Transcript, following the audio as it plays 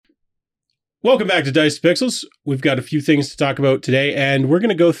Welcome back to Dice Pixels. We've got a few things to talk about today, and we're going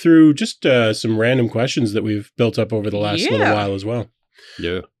to go through just some random questions that we've built up over the last little while as well.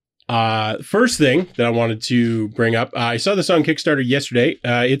 Yeah. First thing that I wanted to bring up, I saw this on Kickstarter yesterday.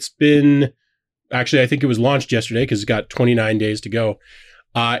 It's been, actually, I think it was launched yesterday because it's got 29 days to go.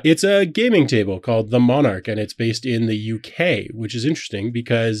 It's a gaming table called the Monarch, and it's based in the UK, which is interesting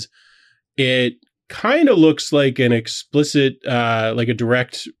because it kind of looks like an explicit, like a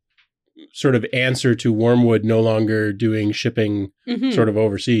direct sort of answer to Wormwood no longer doing shipping sort of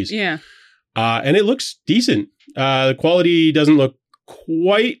overseas. Yeah. And it looks decent. The quality doesn't look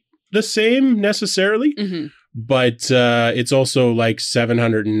quite the same necessarily, but it's also like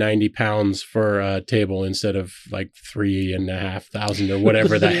 790 pounds for a table instead of like 3,500 or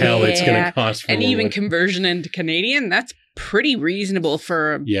whatever the hell it's going to cost. For and Wormwood. even conversion into Canadian, that's pretty reasonable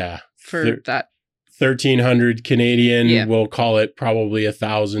for that. 1,300 Canadian, we'll call it probably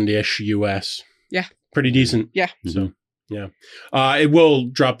 1,000-ish US. Yeah. Pretty decent. Yeah. So, yeah. It will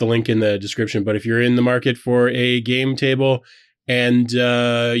drop the link in the description, but if you're in the market for a game table and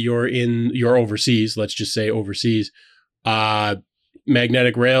you're overseas, let's just say overseas,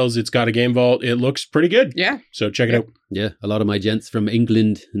 Magnetic Rails, it's got a game vault. It looks pretty good. Yeah. So check it out. Yeah. A lot of my gents from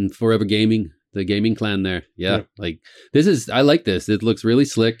England and Forever Gaming, the gaming clan there. Yeah. Like I like this. It looks really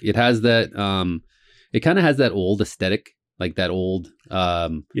slick. It has that, it kind of has that old aesthetic, like that old,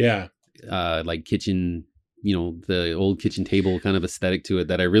 like kitchen, the old kitchen table kind of aesthetic to it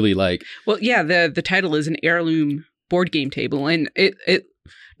that I really like. Well, yeah, the title is an heirloom board game table, and it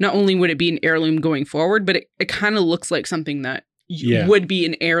not only would it be an heirloom going forward, but it kind of looks like something that would be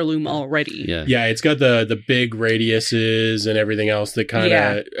an heirloom already. Yeah, it's got the big radiuses and everything else that kind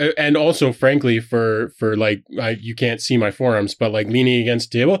of, and also frankly for like, you can't see my forearms, but like leaning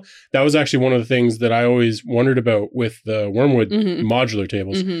against a table, that was actually one of the things that I always wondered about with the Wormwood modular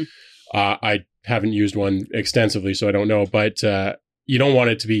tables. I haven't used one extensively, so I don't know, but you don't want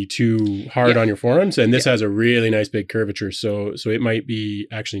it to be too hard on your forearms, and this has a really nice big curvature, so it might be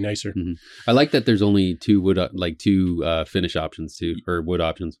actually nicer. I like that there's only two finish options too, or wood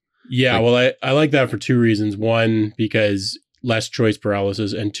options. Yeah, well, I like that for two reasons. One, because less choice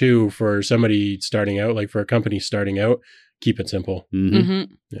paralysis, and two, for somebody starting out, like for a company starting out, keep it simple.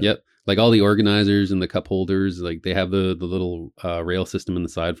 Yep. Like all the organizers and the cup holders, like they have the little rail system in the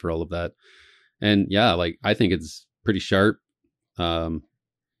side for all of that. And yeah, like I think it's pretty sharp. I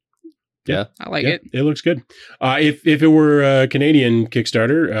like it. It looks good. If it were a Canadian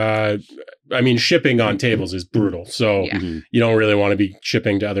Kickstarter, I mean, shipping on tables is brutal. So you don't really want to be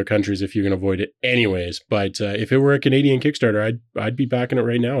shipping to other countries if you can avoid it anyways. But if it were a Canadian Kickstarter, I'd be backing it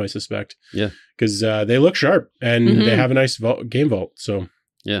right now, I suspect. Yeah. Because they look sharp and they have a nice game vault. So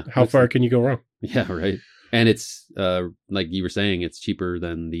how far can you go wrong? Yeah, right. And it's, like you were saying, it's cheaper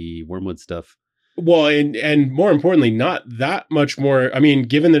than the Wormwood stuff. Well, and more importantly, not that much more. I mean,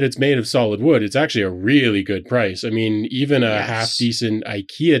 given that it's made of solid wood, it's actually a really good price. I mean, even a half decent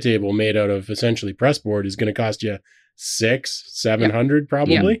IKEA table made out of essentially pressboard is going to cost you $600-700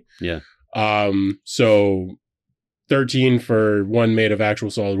 probably. Yeah. So 13 for one made of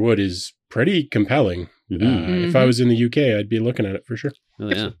actual solid wood is pretty compelling. If I was in the UK, I'd be looking at it for sure. Oh,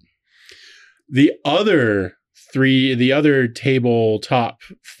 yeah. The other tabletop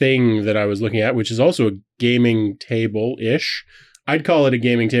thing that I was looking at, which is also a gaming table-ish. I'd call it a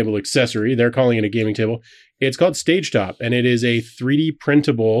gaming table accessory. They're calling it a gaming table. It's called Stage Top, and it is a 3D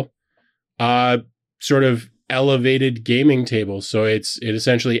printable sort of elevated gaming table. So it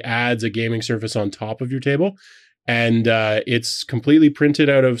essentially adds a gaming surface on top of your table, and it's completely printed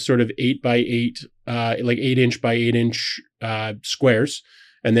out of sort of 8x8, like 8-inch by 8-inch squares.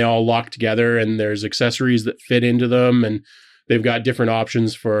 And they all lock together, and there's accessories that fit into them, and they've got different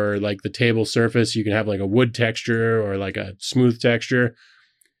options for like the table surface. You can have like a wood texture or like a smooth texture.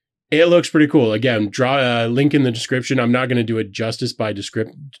 It looks pretty cool. Again, draw a link in the description. I'm not going to do it justice by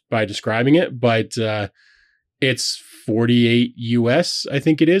describing it, but it's $48 US, I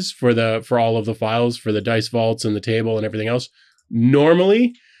think it is, for all of the files for the dice vaults and the table and everything else.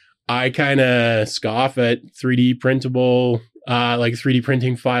 Normally, I kind of scoff at 3D printable. Like 3D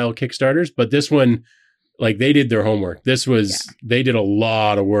printing file Kickstarters, but this one, like they did their homework. They did a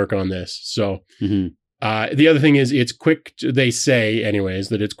lot of work on this. So the other thing is it's quick. They say anyways,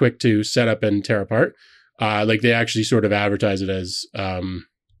 that it's quick to set up and tear apart. Like they actually sort of advertise it as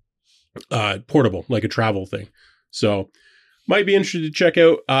portable, like a travel thing. So might be interested to check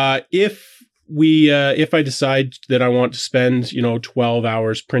out. If I decide that I want to spend, 12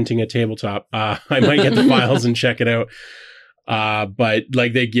 hours printing a tabletop, I might get the files and check it out. But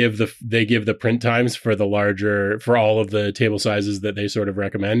like they give the print times for all of the table sizes that they sort of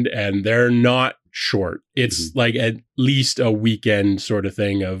recommend, and they're not short. It's like at least a weekend sort of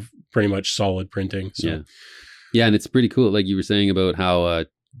thing of pretty much solid printing. So. Yeah, and it's pretty cool. Like you were saying about how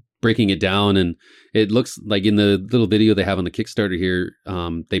breaking it down, and it looks like in the little video they have on the Kickstarter here,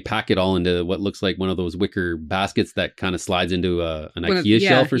 they pack it all into what looks like one of those wicker baskets that kind of slides into an IKEA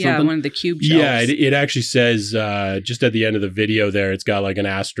shelf or something. Yeah, one of the cube shelves. Yeah, it actually says just at the end of the video there, it's got like an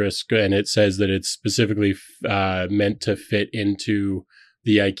asterisk, and it says that it's specifically meant to fit into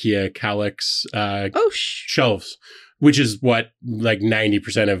the IKEA Kallax shelves, which is what like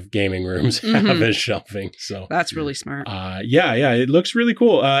 90% of gaming rooms have as shelving. So that's really smart. Yeah, it looks really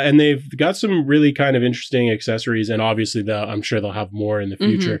cool. And they've got some really kind of interesting accessories, and obviously I'm sure they'll have more in the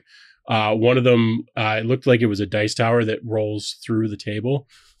future. One of them, it looked like it was a dice tower that rolls through the table,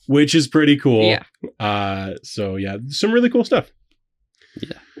 which is pretty cool. Yeah. So yeah, some really cool stuff.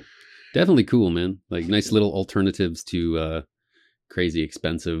 Yeah, definitely cool, man. Like nice little alternatives to crazy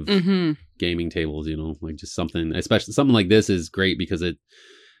expensive gaming tables, like just something, especially something like this is great because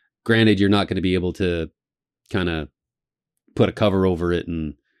granted, you're not going to be able to kind of put a cover over it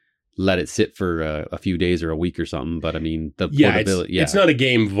and let it sit for a few days or a week or something. But I mean, the portability, it's not a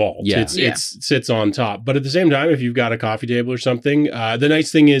game vault. Yeah. It sits on top. But at the same time, if you've got a coffee table or something, the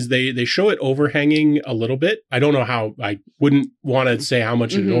nice thing is they show it overhanging a little bit. I don't know how, I wouldn't want to say how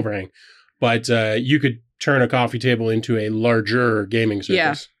much is an overhang, but you could turn a coffee table into a larger gaming surface.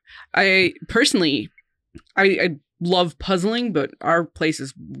 Yeah. I personally, I love puzzling, but our place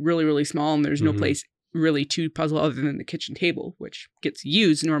is really, really small, and there's no place really to puzzle other than the kitchen table, which gets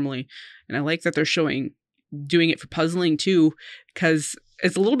used normally. And I like that they're doing it for puzzling too, because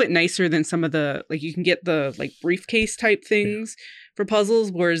it's a little bit nicer than some of the, like you can get the like briefcase type things for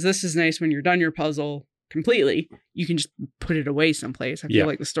puzzles, whereas this is nice when you're done your puzzle completely, you can just put it away someplace. I feel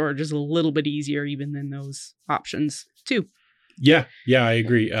like the storage is a little bit easier even than those options too. Yeah, I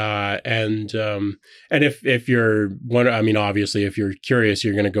agree. And if you're obviously if you're curious,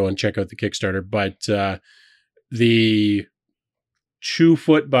 you're going to go and check out the Kickstarter, but the 2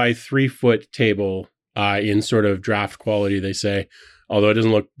 foot by 3 foot table in sort of draft quality, they say, although it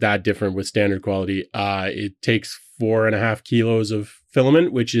doesn't look that different with standard quality, it takes 4.5 kilos of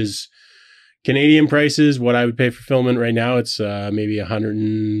filament, which is Canadian prices, what I would pay for filament right now, it's maybe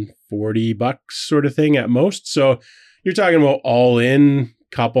 $140 sort of thing at most. So you're talking about all in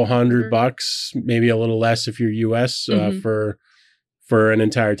couple $100, maybe a little less if you're US for an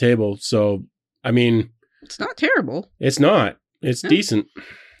entire table. So I mean, it's not terrible. It's not. It's decent.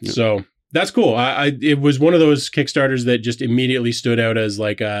 Yeah. So that's cool. It was one of those Kickstarters that just immediately stood out as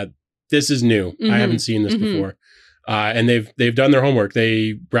like this is new. I haven't seen this before. And they've done their homework.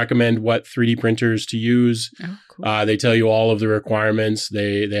 They recommend what 3D printers to use. Oh, cool. They tell you all of the requirements.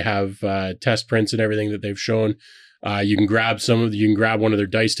 They have test prints and everything that they've shown. You can grab one of their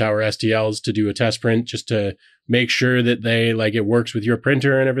Dice Tower STLs to do a test print just to make sure that it works with your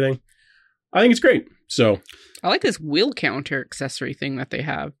printer and everything. I think it's great. So I like this wheel counter accessory thing that they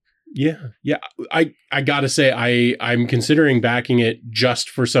have. Yeah. I gotta say, I'm considering backing it just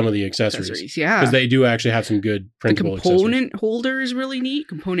for some of the accessories. Yeah, because they do actually have some good printable accessories. The component holder is really neat.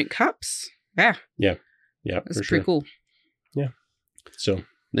 Component cups. Yeah. That's pretty cool. Yeah. So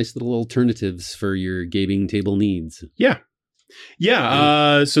nice little alternatives for your gaming table needs. Yeah.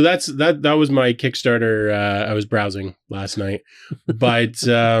 So that was my Kickstarter. I was browsing last night, but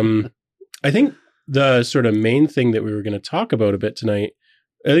I think the sort of main thing that we were going to talk about a bit tonight,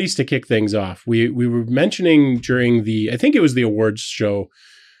 at least to kick things off, we were mentioning during I think it was the awards show,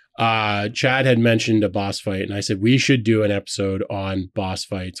 Chad had mentioned a boss fight, and I said we should do an episode on boss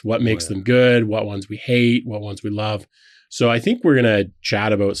fights. What makes them good? What ones we hate? What ones we love? So I think we're going to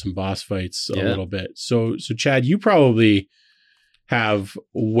chat about some boss fights a little bit. So Chad, you probably have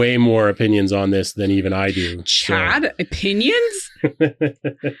way more opinions on this than even I do. Chad, opinions?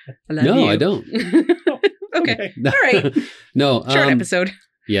 No, I don't. Okay. All right. No. Short episode.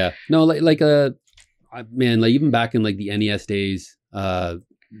 Yeah. No, man, even back in the NES days,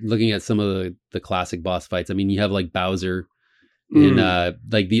 looking at some of the classic boss fights, I mean, you have Bowser in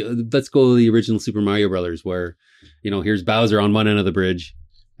let's go to the original Super Mario Brothers, where, here's Bowser on one end of the bridge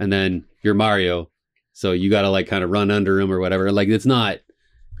and then you're Mario. So you got to kind of run under him or whatever. It's not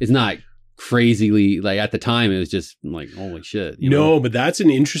crazily, at the time it was just holy shit. No, but that's an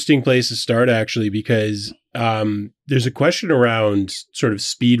interesting place to start actually, because there's a question around sort of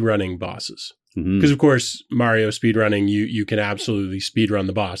speed running bosses. Because of course, Mario speedrunning, you can absolutely speedrun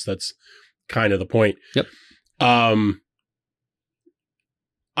the boss. That's kind of the point. Yep. I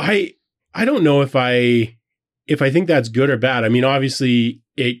don't know if I if I think that's good or bad. I mean, obviously,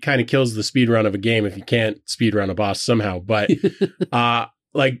 it kind of kills the speed run of a game if you can't speed run a boss somehow. But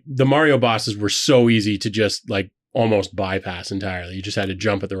like the Mario bosses were so easy to just like almost bypass entirely. You just had to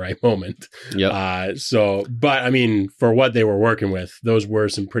jump at the right moment. Yeah. But I mean, for what they were working with, those were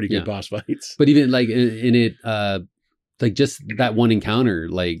some pretty good boss fights. But even like in it, like just that one encounter,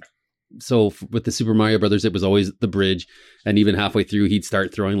 like, so with the Super Mario Brothers, it was always the bridge, and even halfway through, he'd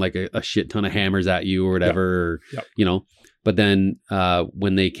start throwing like a shit ton of hammers at you or whatever, you know. But then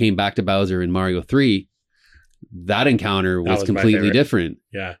when they came back to Bowser in Mario 3, that encounter was completely different.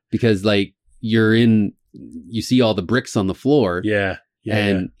 Yeah, because like you see all the bricks on the floor,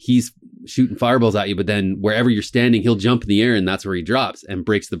 and he's shooting fireballs at you, but then wherever you're standing, he'll jump in the air, and that's where he drops and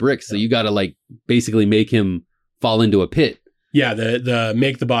breaks the bricks. So you got to like basically make him fall into a pit. Yeah, the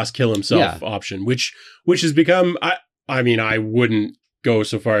make the boss kill himself option, which has become, I mean, I wouldn't go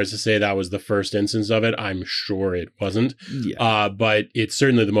so far as to say that was the first instance of it. I'm sure it wasn't. Yeah. But it's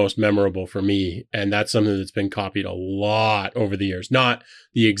certainly the most memorable for me. And that's something that's been copied a lot over the years. Not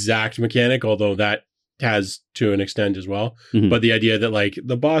the exact mechanic, although that has to an extent as well. Mm-hmm. But the idea that like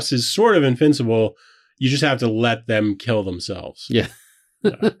the boss is sort of invincible, you just have to let them kill themselves. Yeah.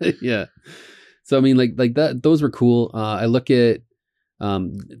 Yeah. So, I mean, like that, those were cool. I look at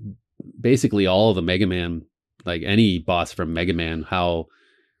basically all of the Mega Man, like any boss from Mega Man, how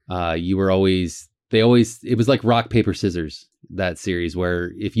it was like rock, paper, scissors, that series,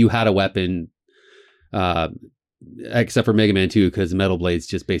 where if you had a weapon, except for Mega Man 2, because Metal Blades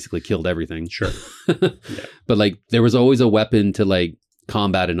just basically killed everything. Sure. But like there was always a weapon to like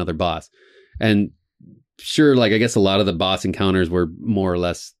combat another boss. And sure, like I guess a lot of the boss encounters were more or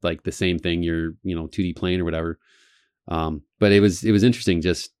less like the same thing. You're 2D playing or whatever. But it was interesting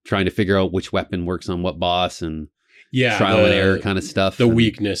just trying to figure out which weapon works on what boss and trial and error kind of stuff. The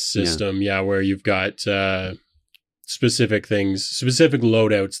weakness system, where you've got specific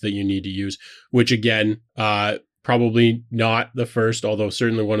loadouts that you need to use, which again, probably not the first, although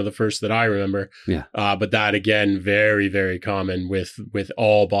certainly one of the first that I remember. Yeah. But that again, very, very common with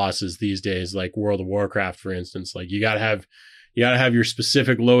all bosses these days, like World of Warcraft, for instance. Like you gotta have your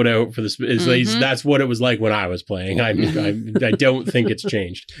specific loadout for this. Mm-hmm. That's what it was like when I was playing. I don't think it's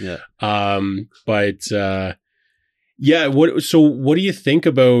changed. Yeah. What do you think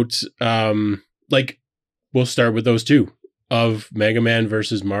about like, we'll start with those two of Mega Man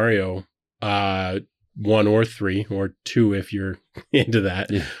versus Mario, 1 or 3 or 2 if you're into that.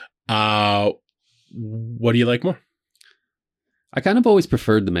 Yeah. What do you like more? I kind of always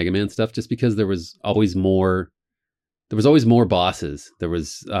preferred the Mega Man stuff just because there was always more bosses. There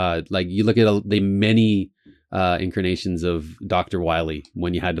was like you look at the many incarnations of Dr. Wily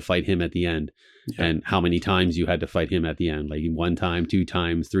when you had to fight him at the end, and how many times you had to fight him at the end, like 1 time, 2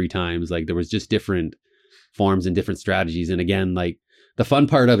 times, 3 times. Like there was just different forms and different strategies. And again, like the fun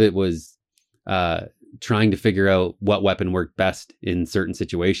part of it was trying to figure out what weapon worked best in certain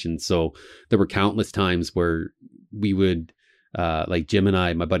situations. So there were countless times where we would like Jim and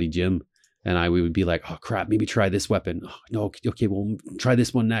I, my buddy Jim and we would be like, oh crap, maybe try this weapon. Oh, no, okay, well try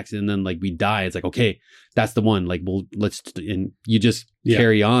this one next. And then like we die. It's like, okay, that's the one. Like, well, and you just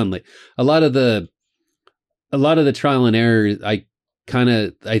carry on. Like a lot of the trial and error, I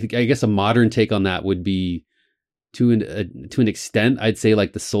guess a modern take on that would be to an extent, I'd say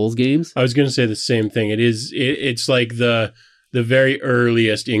like the Souls games. I was going to say the same thing. It's like the very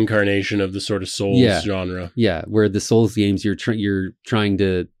earliest incarnation of the sort of Souls genre. Yeah, where the Souls games, you're trying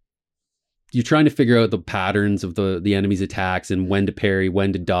to figure out the patterns of the enemy's attacks and when to parry,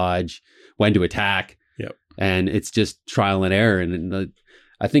 when to dodge, when to attack. Yep. And it's just trial and error. And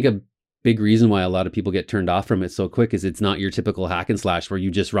I think a big reason why a lot of people get turned off from it so quick is it's not your typical hack and slash where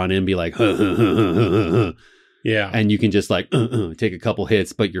you just run in and be like, yeah, and you can just like take a couple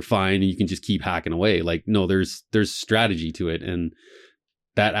hits, but you're fine, and you can just keep hacking away. Like, no, there's strategy to it, and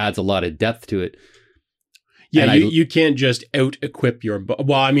that adds a lot of depth to it. Yeah, you can't just out-equip your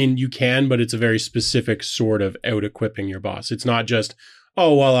well, I mean, you can, but it's a very specific sort of out-equipping your boss. It's not just,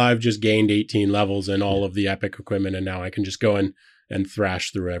 oh, well, I've just gained 18 levels and all of the epic equipment, and now I can just go and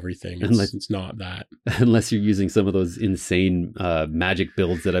thrash through everything. It's not that. Unless you're using some of those insane magic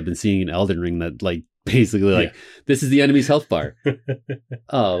builds that I've been seeing in Elden Ring that like basically like, this is the enemy's health bar.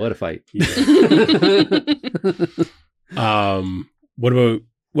 Oh, what a fight.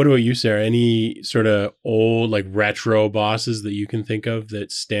 What about you, Sarah? Any sort of old, like retro bosses that you can think of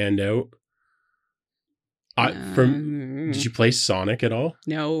that stand out? Did you play Sonic at all?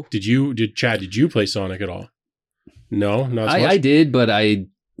 No. Did you play Sonic at all? No, not so much? I did, but I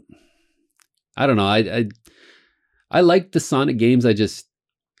don't know. I like the Sonic games. I just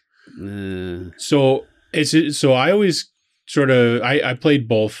So So I always I played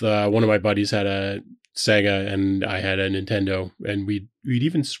both. One of my buddies had a Sega and I had a Nintendo, and we'd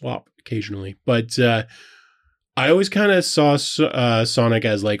even swap occasionally. But I always kind of saw Sonic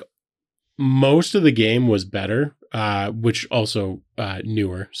as like most of the game was better, which also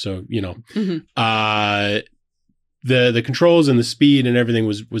newer. So the controls and the speed and everything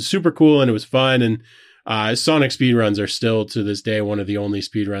was super cool, and it was fun. And Sonic speedruns are still to this day one of the only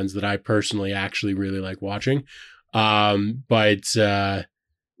speedruns that I personally actually really like watching. But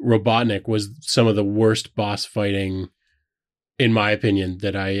Robotnik was some of the worst boss fighting, in my opinion,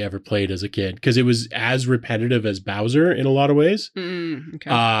 that I ever played as a kid, because it was as repetitive as Bowser in a lot of ways.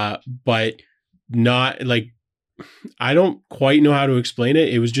 Okay. But not like, I don't quite know how to explain it.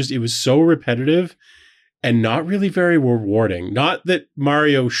 It was so repetitive and not really very rewarding. Not that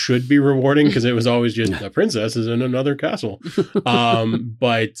Mario should be rewarding, because it was always just the princess is in another castle.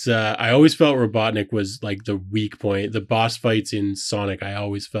 But I always felt Robotnik was like the weak point. The boss fights in Sonic, I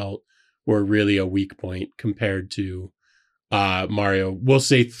always felt were really a weak point compared to Mario. We'll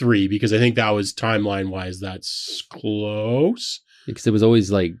say 3, because I think that was timeline wise, that's close. Because it was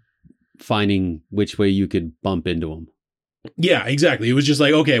always like finding which way you could bump into him. Yeah, exactly. It was just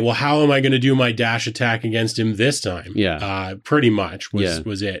like, okay, well, how am I going to do my dash attack against him this time? Yeah. Pretty much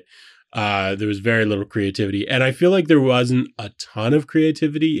was it. There was very little creativity. And I feel like there wasn't a ton of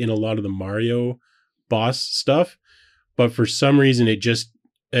creativity in a lot of the Mario boss stuff. But for some reason,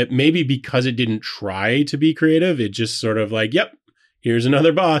 it maybe because it didn't try to be creative, it just sort of like, yep, here's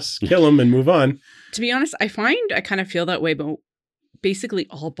another boss, kill him and move on. To be honest, I kind of feel that way about basically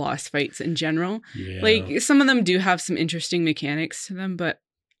all boss fights in general. Yeah. Like, some of them do have some interesting mechanics to them, but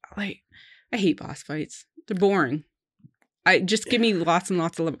like, I hate boss fights. They're boring. Just give me lots and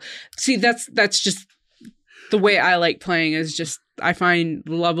lots of level. See, that's just the way I like playing, is just, I find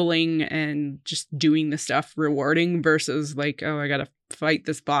leveling and just doing the stuff rewarding versus like, oh, I gotta fight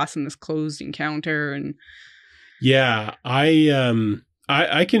this boss in this closed encounter. And yeah,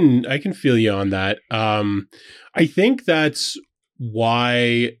 I can feel you on that. I think that's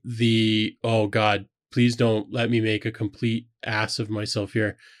why oh God, please don't let me make a complete ass of myself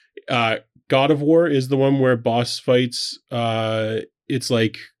here. God of War is the one where boss fights, it's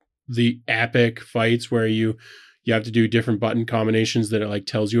like the epic fights where you have to do different button combinations that it like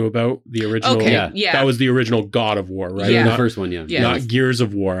tells you about the original. Okay, yeah. That was the original God of War, right? Yeah. The first one, yeah. Not Gears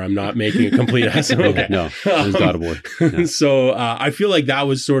of War. I'm not making a complete ass of it. Okay. No, it was God of War. Yeah. So I feel like that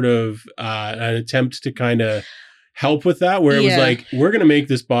was sort of an attempt to kind of help with that, where it was like, we're going to make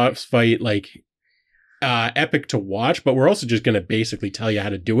this boss fight like epic to watch, but we're also just going to basically tell you how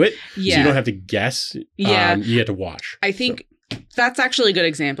to do it. Yeah. So you don't have to guess. Yeah. You get to watch. I think that's actually a good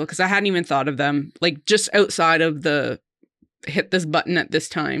example, because I hadn't even thought of them like just outside of the hit this button at this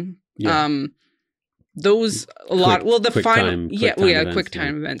time. Yeah. Those a lot. Well, the final, quick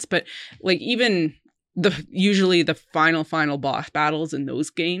time events, events, but like even usually the final boss battles in those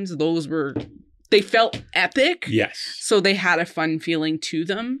games, they felt epic. Yes. So they had a fun feeling to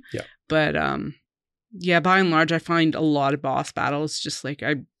them. Yeah. But by and large, I find a lot of boss battles just like,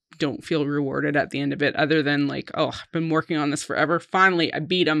 I don't feel rewarded at the end of it, other than like, oh, I've been working on this forever. Finally, I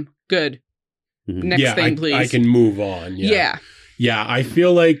beat him. Good. Mm-hmm. Next thing, please. I can move on. Yeah. Yeah, I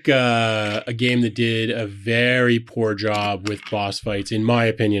feel like a game that did a very poor job with boss fights, in my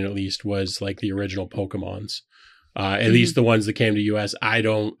opinion at least, was like the original Pokemons. At least the ones that came to US. I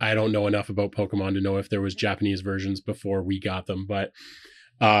don't know enough about Pokemon to know if there was Japanese versions before we got them, but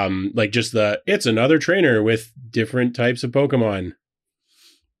like just it's another trainer with different types of Pokemon.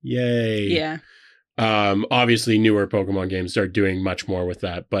 Yay. Yeah. Obviously newer Pokemon games start doing much more with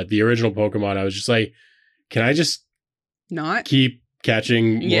that, but the original Pokemon, I was just like, can I just not keep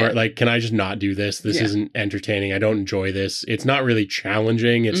catching more? Yeah. Like, can I just not do this? This isn't entertaining. I don't enjoy this. It's not really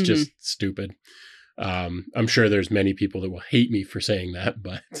challenging. It's just stupid. I'm sure there's many people that will hate me for saying that,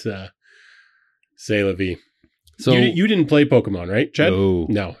 but c'est la vie. So you didn't play Pokemon, right, Chad?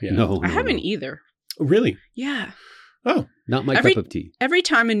 No. Yeah. No, I haven't either. Really? Yeah. Oh, not my cup of tea. Every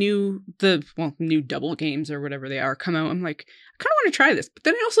time new double games or whatever they are come out, I'm like, I kind of want to try this, but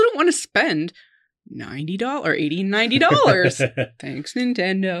then I also don't want to spend $90, $90. Thanks,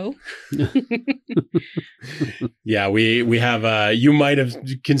 Nintendo. Yeah, we have. You might have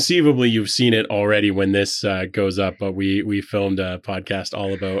conceivably you've seen it already when this goes up, but we filmed a podcast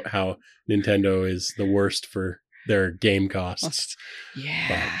all about how Nintendo is the worst for their game costs.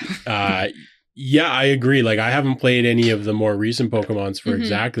 Yeah. But, yeah, I agree. Like, I haven't played any of the more recent Pokemons for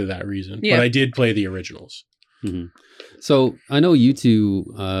exactly that reason, but I did play the originals. Mm-hmm. So I know you two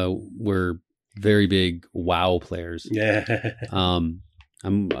were very big WoW players. Yeah.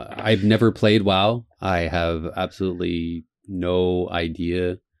 I've never played WoW. I have absolutely no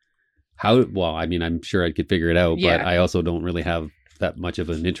idea how. Well, I mean, I'm sure I could figure it out, Yeah. but I also don't really have that much of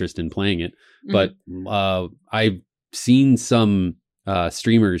an interest in playing it. Mhm. But I've seen some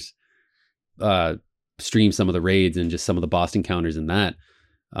streamers stream some of the raids and just some of the boss encounters in that.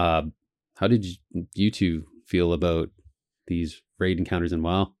 How did you two feel about these raid encounters in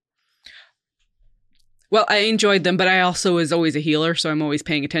WoW? Well, I enjoyed them, but I also was always a healer, so I'm always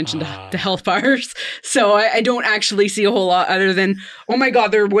paying attention to health bars. So I don't actually see a whole lot other than, oh my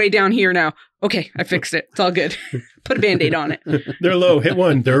god, they're way down here now. Okay, I fixed it. It's all good. Put a Band-Aid on it. They're low, hit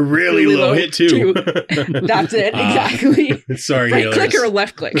 1. They're really low, hit 2. That's it, exactly. Sorry, right healers. click or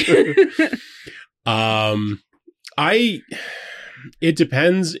left click. It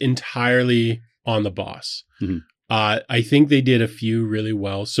depends entirely on the boss. Mm-hmm. I think they did a few really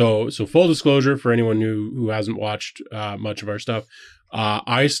well. So full disclosure for anyone who hasn't watched much of our stuff,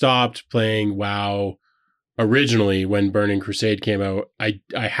 I stopped playing WoW originally when Burning Crusade came out. I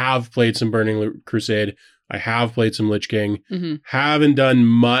have played some Burning Crusade. I have played some Lich King. Mm-hmm. Haven't done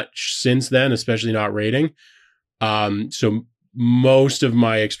much since then, especially not raiding. So most of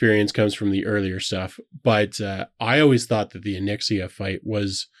my experience comes from the earlier stuff. But I always thought that the Onyxia fight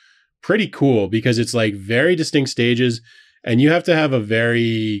was pretty cool because it's like very distinct stages and you have to have a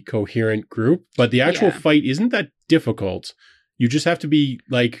very coherent group, but the actual fight isn't that difficult. You just have to be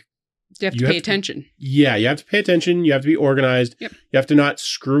like, you have to pay attention. Yeah, you have to pay attention. You have to be organized. Yep. You have to not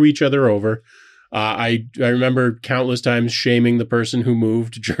screw each other over. I remember countless times shaming the person who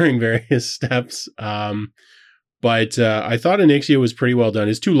moved during various steps. But I thought Onyxia was pretty well done.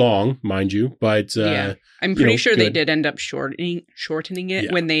 It's too long, mind you, but I'm pretty sure good. they did end up shortening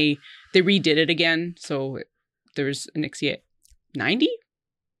it when they redid it again. So there's Onyxia 90,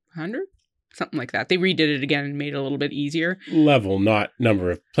 100, something like that. They redid it again and made it a little bit easier. Level, not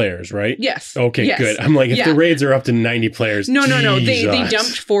number of players, right? Yes. Okay, yes. good. I'm like, if the raids are up to 90 players, no. They Jesus.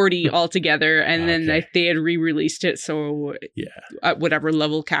 dumped 40 altogether, and then they had re-released it. So at whatever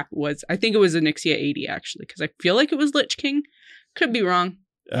level cap it was, I think it was Onyxia 80 actually, because I feel like it was Lich King. Could be wrong.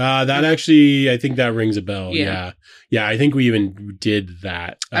 That actually, I think that rings a bell. Yeah. I think we even did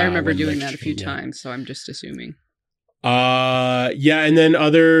that. I remember doing that a few times, so I'm just assuming. And then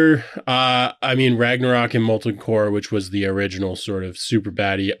other, Ragnarok and Molten Core, which was the original sort of super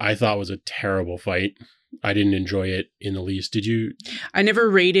baddie, I thought was a terrible fight. I didn't enjoy it in the least. Did you? I never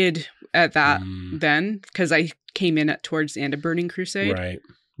rated at that then because I came in towards the end of Burning Crusade.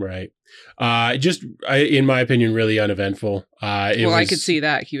 Right. In my opinion, really uneventful. I could see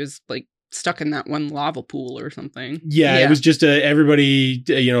that he was like stuck in that one lava pool or something. Yeah. It was just everybody,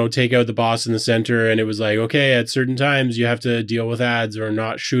 take out the boss in the center, and it was like, okay, at certain times you have to deal with ads or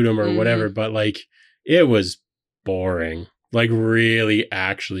not shoot them or whatever. But like, it was boring, like really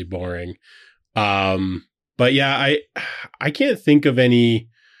actually boring. But yeah, I can't think of any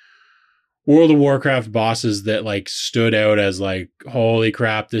World of Warcraft bosses that like stood out as like, holy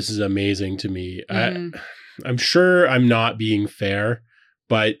crap, this is amazing to me. I'm sure I'm not being fair,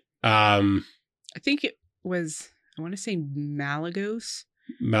 but I think it was, I want to say Malagos.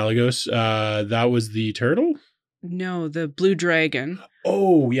 That was the turtle? No, the blue dragon.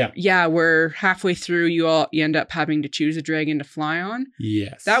 Oh, yeah. Yeah, where halfway through you end up having to choose a dragon to fly on.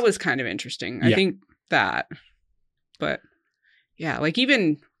 Yes. That was kind of interesting. I think that. But yeah, like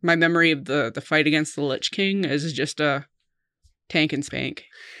even my memory of the fight against the Lich King is just a tank and spank.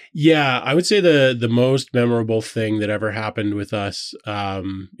 Yeah, I would say the most memorable thing that ever happened with us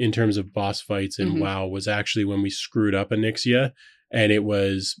in terms of boss fights in WoW was actually when we screwed up Onyxia, and it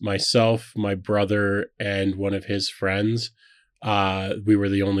was myself, my brother, and one of his friends. We were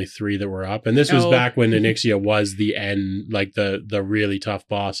the only 3 that were up, and this was back when Onyxia was the end, like the really tough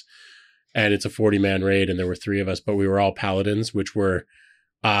boss, and it's a 40-man raid, and there were 3 of us, but we were all paladins, which were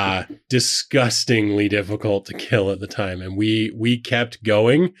disgustingly difficult to kill at the time, and we kept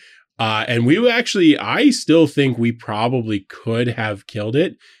going, and I still think we probably could have killed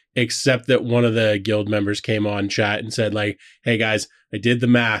it, except that one of the guild members came on chat and said like, hey guys, I did the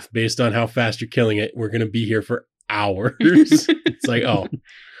math based on how fast you're killing it, we're gonna be here for hours. It's like, oh,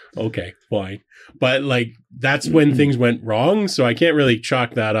 okay, fine. But like, that's when things went wrong, so I can't really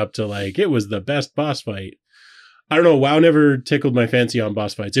chalk that up to like it was the best boss fight. I don't know. WoW never tickled my fancy on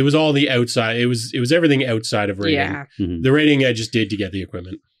boss fights. It was all the outside. It was everything outside of raiding. Yeah. The raiding I just did to get the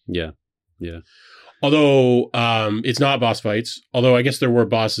equipment. Yeah. Although it's not boss fights. Although I guess there were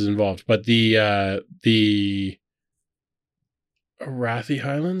bosses involved. But the Arathi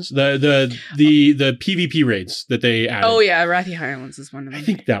Highlands, the PvP raids that they added. Oh yeah, Arathi Highlands is one of them. I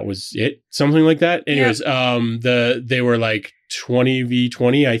think that was it, something like that. Anyways, they were like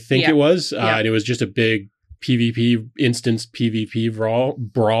 20v20, I think it was, and it was just a big PvP instance PvP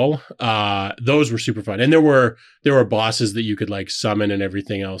brawl. Those were super fun, and there were bosses that you could like summon and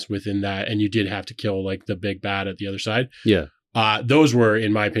everything else within that, and you did have to kill like the big bad at the other side. Yeah, those were,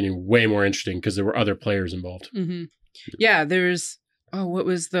 in my opinion, way more interesting because there were other players involved. Mm-hmm. Yeah, there's what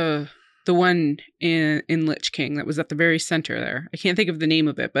was the one in Lich King that was at the very center there? I can't think of the name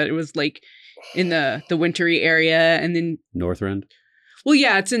of it, but it was like in the wintry area, and then Northrend. Well,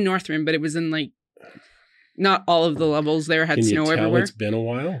 yeah, it's in Northrend, but it was in like not all of the levels there had snow everywhere. It's been a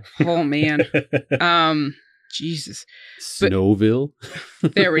while. Oh man. Jesus. Snowville.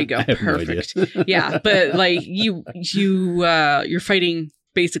 There we go. Perfect. No yeah, but like you're fighting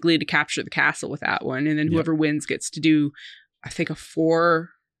basically to capture the castle with that one, and then whoever wins gets to do, I think, a 3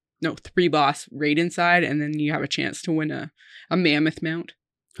 boss raid inside, and then you have a chance to win a mammoth mount.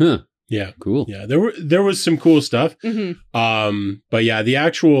 Huh. Yeah. Cool. Yeah. There was some cool stuff. Mm-hmm. But yeah, the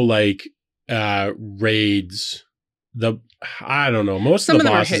actual like raids, I don't know, most of the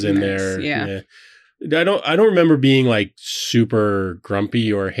bosses in there. Yeah. I don't remember being like super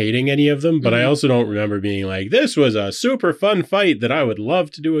grumpy or hating any of them, but I also don't remember being like, this was a super fun fight that I would love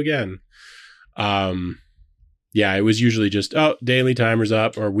to do again. Yeah, it was usually just, daily timer's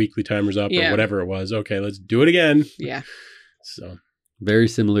up or weekly timer's up or whatever it was. Okay, let's do it again. Yeah. So very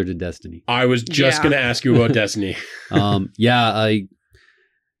similar to Destiny. I was just going to ask you about Destiny.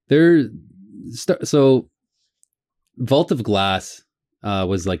 So Vault of Glass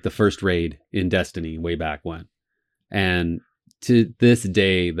was like the first raid in Destiny way back when. And to this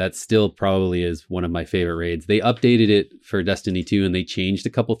day, that still probably is one of my favorite raids. They updated it for Destiny 2 and they changed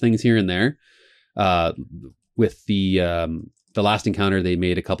a couple things here and there. With the last encounter, they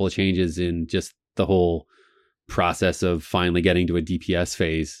made a couple of changes in just the whole process of finally getting to a DPS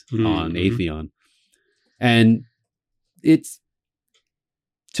phase on Atheon. And it's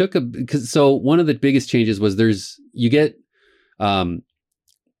so one of the biggest changes was you get teleported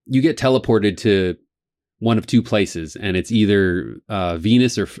to one of two places, and it's either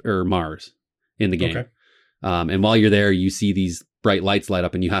Venus or Mars in the game. Okay. And while you're there, you see these bright lights light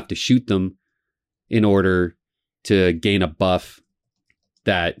up, and you have to shoot them in order to gain a buff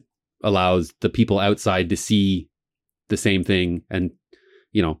that allows the people outside to see the same thing. And,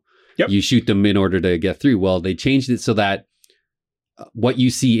 you shoot them in order to get through. Well, they changed it so that what you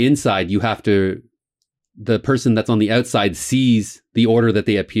see inside, the person that's on the outside sees the order that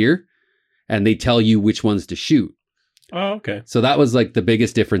they appear, and they tell you which ones to shoot. Oh, okay. So that was like the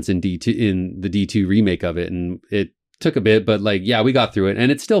biggest difference in the D2 remake of it. And it took a bit, but we got through it,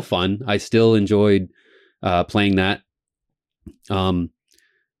 and it's still fun. I still enjoyed playing that.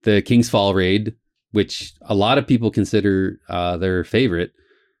 The King's Fall raid, which a lot of people consider their favorite,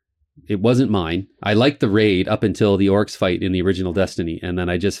 it wasn't mine. I liked the raid up until the orcs fight in the original Destiny, and then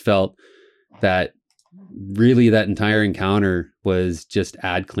I just felt that really that entire encounter was just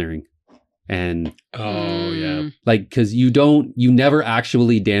ad clearing. And because you never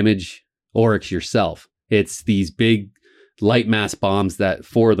actually damage orcs yourself. It's these big light mass bombs,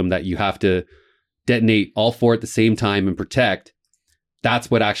 4 of them, that you have to detonate all 4 at the same time and protect.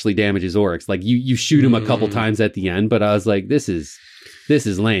 That's what actually damages orcs. Like you shoot them a couple times at the end, but I was like, this is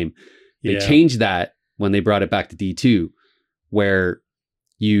lame. They changed that when they brought it back to D2, where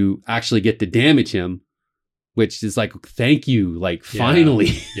you actually get to damage him, which is like, thank you, like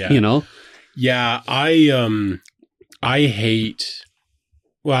finally, Yeah, I hate,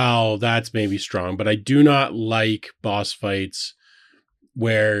 well, that's maybe strong, but I do not like boss fights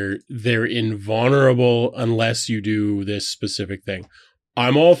where they're invulnerable unless you do this specific thing.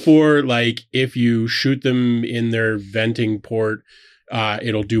 I'm all for, like, if you shoot them in their venting port,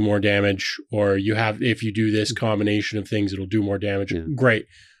 it'll do more damage, or if you do this combination of things, it'll do more damage. Yeah. Great.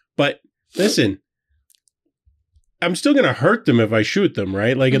 But listen, I'm still going to hurt them if I shoot them,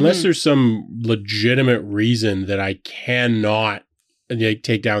 right? Like, unless there's some legitimate reason that I cannot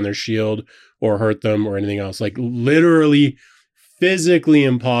take down their shield or hurt them or anything else, like literally physically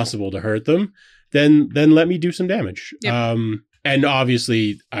impossible to hurt them, then let me do some damage. Yep. And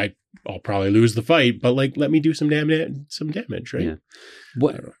obviously I'll probably lose the fight, but like, let me do some damage, right? Yeah.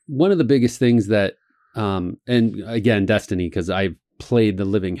 One of the biggest things that, and again, Destiny, because I've played the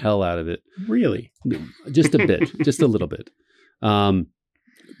living hell out of it. Really? Just a bit, just a little bit.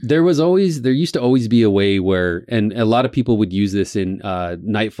 There used to always be a way where, and a lot of people would use this in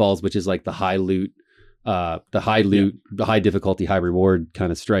Nightfalls, which is like the high loot, the high difficulty, high reward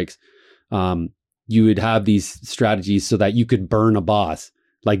kind of strikes. you would have these strategies so that you could burn a boss,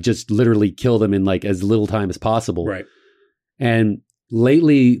 like just literally kill them in like as little time as possible. Right. And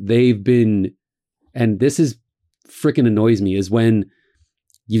lately they've been, and this is freaking annoys me, is when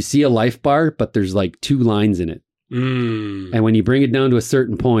you see a life bar, but there's like 2 lines in it. And when you bring it down to a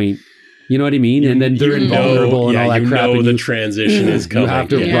certain point, you know what I mean? And then they're invulnerable and all that crap. And the transition is coming. You have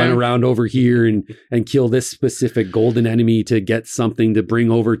to run around over here and kill this specific golden enemy to get something to bring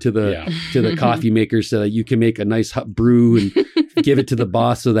over to the coffee maker so that you can make a nice hot brew and give it to the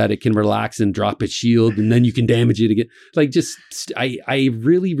boss so that it can relax and drop its shield, and then you can damage it again. Like, just I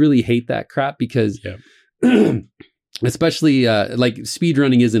really, really hate that crap because especially like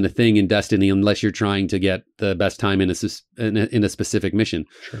speedrunning isn't a thing in Destiny unless you're trying to get the best time in a specific mission.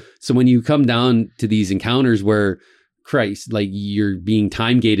 Sure. So when you come down to these encounters where, Christ, like you're being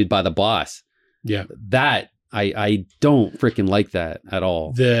time gated by the boss, that I don't freaking like that at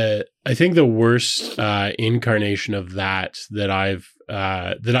all. I think the worst incarnation of that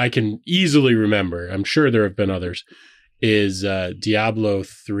I can easily remember, I'm sure there have been others, is Diablo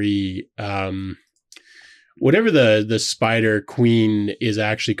 3. Whatever the spider queen is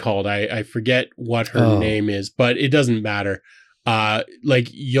actually called, I forget what her name is, but it doesn't matter. Like,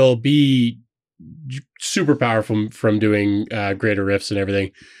 you'll be super powerful from doing greater rifts and everything,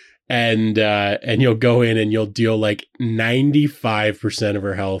 and you'll go in and you'll deal like 95% of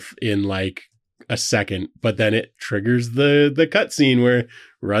her health in like a second, but then it triggers the cutscene where it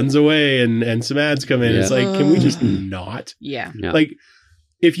runs away and some ads come in. It's like, can we just not? Yeah. Like,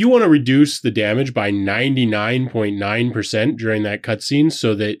 if you want to reduce the damage by 99.9% during that cutscene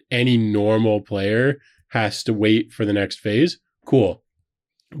so that any normal player has to wait for the next phase, cool.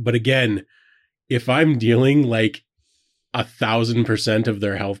 But again, if I'm dealing like 1,000% of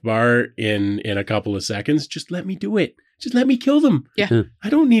their health bar in a couple of seconds, just let me do it. Just let me kill them. Yeah.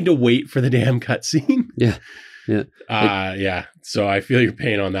 I don't need to wait for the damn cutscene. Yeah. So I feel your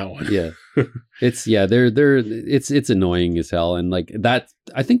pain on that one. Yeah. It's it's annoying as hell. And like that,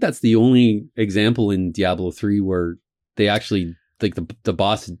 I think that's the only example in Diablo 3 where they actually, like, the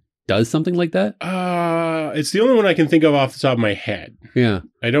boss does something like that. It's the only one I can think of off the top of my head. Yeah.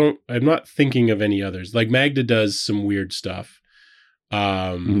 I'm not thinking of any others. Like, Magda does some weird stuff.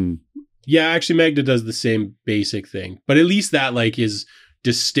 Yeah, actually Magda does the same basic thing, but at least that like is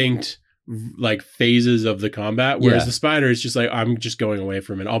distinct like phases of the combat, whereas the spider is just like, I'm just going away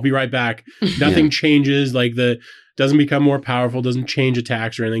from it. I'll be right back. Nothing changes. Like, doesn't become more powerful, doesn't change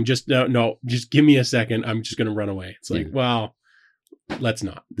attacks or anything. Just no, just give me a second. I'm just going to run away. It's like, well, let's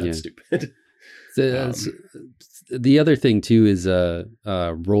not. That's stupid. The other thing too is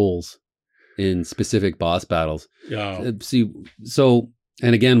roles in specific boss battles. See, so,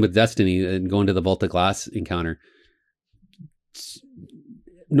 and again with Destiny and going to the Vault of Glass encounter,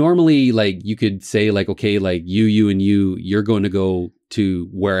 normally, like, you could say like, okay, like you're going to go to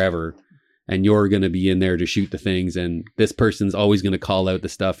wherever and you're going to be in there to shoot the things. And this person's always going to call out the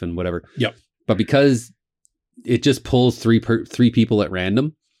stuff and whatever. Yep. But because it just pulls three people at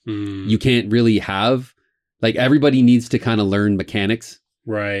random, you can't really have, like, everybody needs to kind of learn mechanics.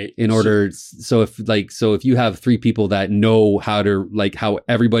 Right. In order. So if you have 3 people that know how to, like, how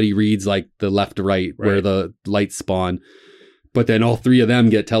everybody reads like the left to right, where the lights spawn, but then all 3 of them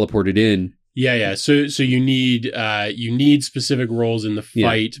get teleported in. Yeah. So you need specific roles in the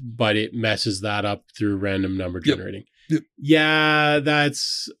fight, but it messes that up through random number generating. Yep. Yeah,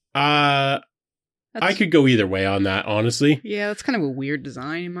 that's I could go either way on that, honestly. Yeah, that's kind of a weird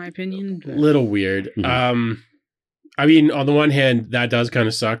design in my opinion. A little weird. Mm-hmm. I mean, on the one hand, that does kind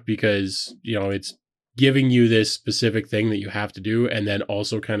of suck because, you know, it's giving you this specific thing that you have to do and then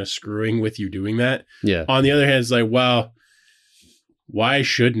also kind of screwing with you doing that. Yeah. On the other hand, it's like, well, why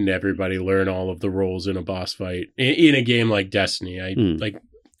shouldn't everybody learn all of the roles in a boss fight in a game like Destiny?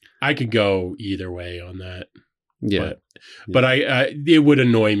 I could go either way on that. Yeah. But I it would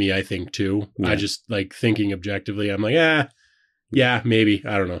annoy me, I think, too. Yeah. I just, like, thinking objectively, I'm like, yeah, maybe.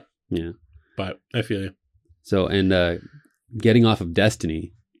 I don't know. Yeah. But I feel you. So, and getting off of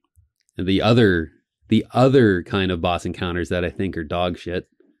Destiny, the other kind of boss encounters that I think are dog shit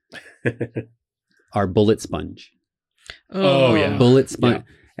are Bullet Sponge. Oh yeah. Bullet Sponge.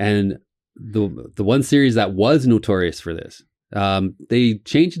 Yeah. And the one series that was notorious for this, they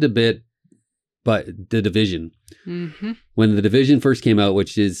changed it a bit, but The Division. Mm-hmm. When The Division first came out,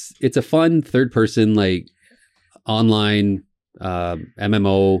 it's a fun third person, like, online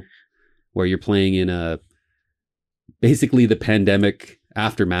MMO where you're playing in basically the pandemic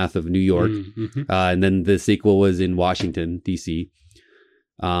aftermath of New York. And then the sequel was in Washington, DC.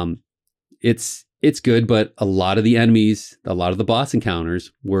 it's good, but a lot of the enemies, a lot of the boss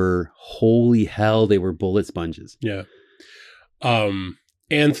encounters were, holy hell, they were bullet sponges. Yeah.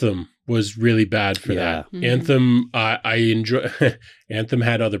 Anthem was really bad for that. Mhm. Anthem, I enjoy. Anthem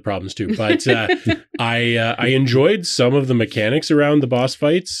had other problems too, but I enjoyed some of the mechanics around the boss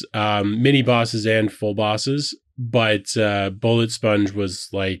fights, mini bosses and full bosses. But Bullet Sponge was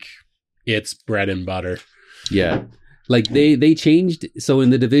like its bread and butter. Yeah. Like they changed. So in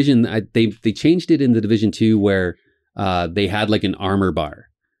the Division, they changed it in the Division 2 where they had like an armor bar.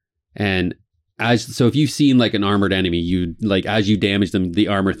 And so if you've seen like an armored enemy, you like as you damage them, the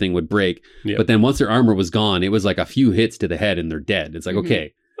armor thing would break. Yep. But then once their armor was gone, it was like a few hits to the head and they're dead. It's like, Mhm.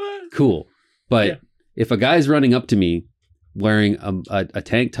 okay, cool. But if a guy's running up to me wearing a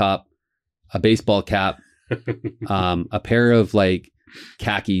tank top, a baseball cap, a pair of like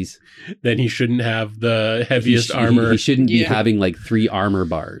khakis, Then he shouldn't have the heaviest armor. He shouldn't be Yeah. having like 3 armor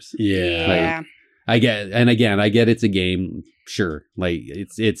bars. Yeah. Yeah. I get it's a game. Sure. Like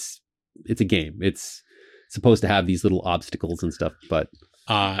it's a game. It's supposed to have these little obstacles and stuff, but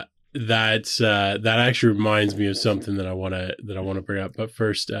that actually reminds me of something that I want to bring up. But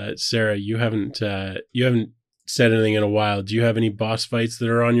first, Sarah, you haven't said anything in a while. Do you have any boss fights that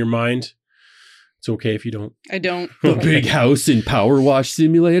are on your mind? It's okay if you don't. I don't. the big house in Power Wash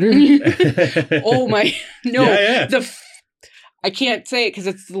Simulator. Oh my no. Yeah. I can't say it because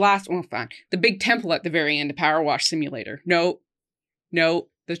it's the last one. Fine. The big temple at the very end of Power Wash Simulator. No,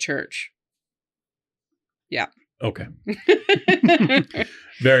 the church. Yeah. Okay.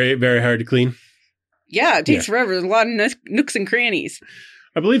 Very, very hard to clean. Yeah, it takes forever. There's a lot of nooks and crannies.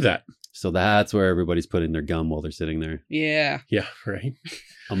 I believe that. So that's where everybody's putting their gum while they're sitting there, Yeah. Yeah. Right.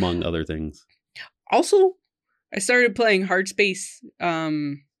 among other things. Also, I started playing Hard Space. What's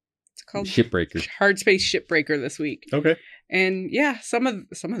it called? Shipbreaker. Hard Space Shipbreaker this week. Okay. And yeah, some of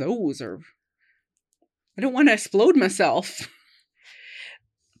those are. I don't want to explode myself.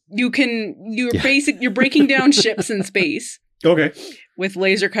 You're breaking down ships in space Okay. with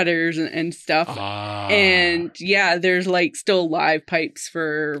laser cutters and stuff. And yeah, there's like still live pipes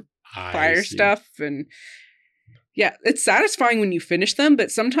for fire stuff, and yeah, it's satisfying when you finish them,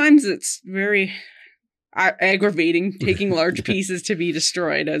 but sometimes it's very aggravating taking large pieces to be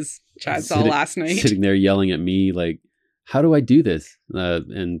destroyed, as Chad saw last night. Sitting there yelling at me like, how do I do this?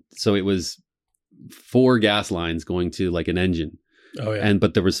 And so it was 4 gas lines going to like an engine. Oh yeah.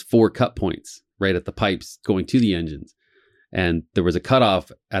 But there was 4 cut points right at the pipes going to the engines. And there was a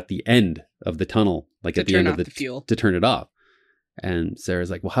cutoff at the end of the tunnel, like To at the turn end off of the the fuel. to turn it off. And Sarah's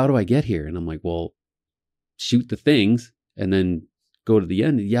like, well, how do I get here? And I'm like, well, shoot the things and then go to the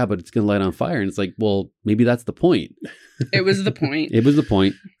end. Yeah, but it's going to light on fire. And it's like, well, maybe that's the point. It was the point. It was the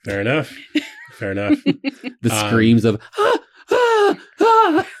point. Fair enough. Fair enough. The screams of,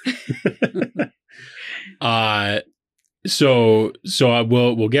 So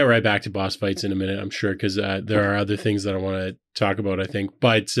we'll get right back to boss fights in a minute, I'm sure, because there are other things that I want to talk about, I think.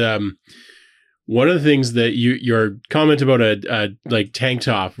 But one of the things that your comment about a like tank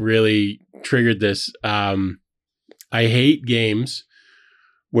top really triggered this. I hate games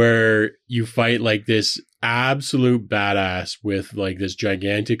where you fight like this absolute badass with like this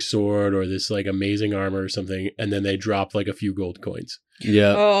gigantic sword or this like amazing armor or something, and then they drop like a few gold coins.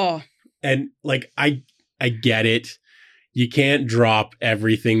 yeah. Oh, And like I get it. You can't drop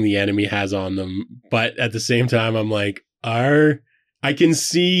everything the enemy has on them, but at the same time I'm like, I can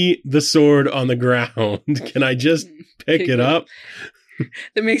see the sword on the ground. Can I just pick it up?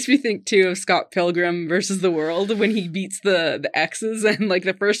 that makes me think too of Scott Pilgrim versus the World when he beats the X's, and like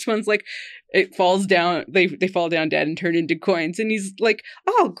the first one's like it falls down, they fall down dead and turn into coins, and he's like,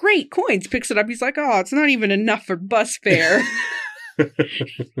 oh great, coins, picks it up, he's like, oh, it's not even enough for bus fare.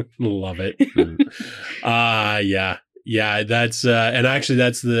 Love it. Yeah, that's and actually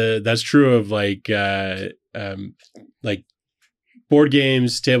that's true of like board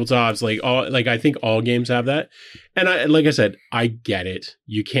games, tabletops, like all, like I think all games have that. And like I said, I get it.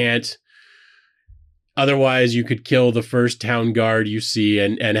 You can't, otherwise you could kill the first town guard you see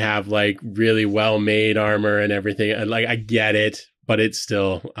and have like really well made armor and everything. And like I get it, but it's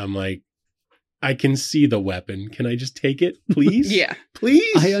still, I'm like, I can see the weapon. Can I just take it, please? Yeah.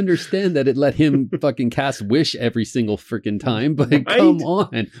 Please. I understand that it let him fucking cast Wish every single freaking time, but Right? come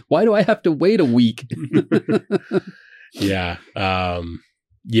on. Why do I have to wait a week? Yeah.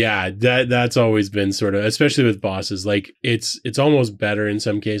 That's always been sort of, especially with bosses, like it's almost better in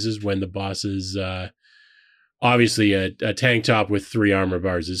some cases when the boss is, obviously a tank top with 3 armor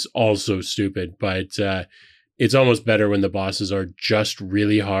bars is also stupid, but, it's almost better when the bosses are just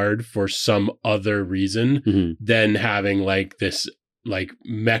really hard for some other reason Mhm. than having like this like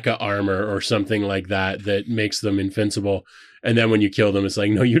mecha armor or something like that makes them invincible. And then when you kill them, it's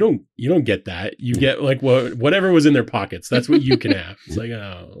like, no, you don't get that. You get like whatever was in their pockets. That's what you can have. It's like,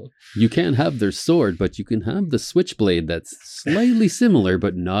 oh, You can't have their sword, but you can have the switchblade that's slightly similar,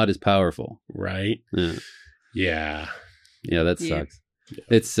 but not as powerful. right. Yeah. Yeah. That Yeah.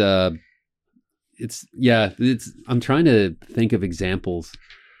 sucks. I'm trying to think of examples,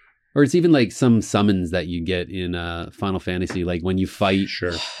 or it's even like some summons that you get in Final Fantasy, like when you fight,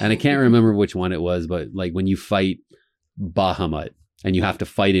 Sure. and I can't remember which one it was, but like when you fight Bahamut and you have to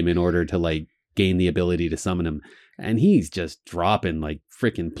fight him in order to like gain the ability to summon him, and he's just dropping like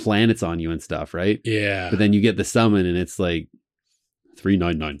freaking planets on you and stuff, right? Yeah. But then you get the summon and it's like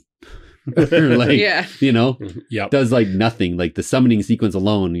 399. Like, Yeah. you know, Yep. does like nothing. Like the summoning sequence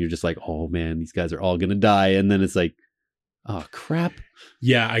alone, you're just like, oh man, these guys are all gonna die. And then it's like, oh crap.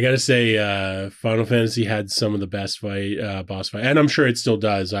 Yeah, I gotta say, Final Fantasy had some of the best boss fight, and I'm sure it still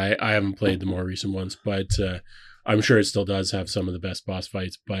does. I haven't played the more recent ones, but I'm sure it still does have some of the best boss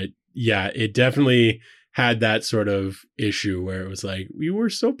fights. But yeah, it definitely had that sort of issue where it was like, we were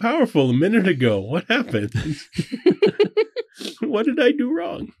so powerful a minute ago. What happened? What did I do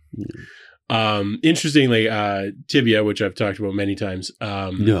wrong? Interestingly, Tibia, which I've talked about many times.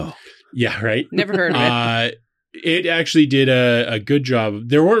 No. Yeah, right. Never heard of it. It actually did a good job.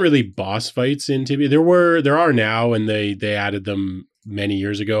 There weren't really boss fights in Tibia. There are now, and they added them many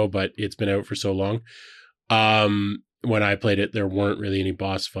years ago, but it's been out for so long. When I played it, there weren't really any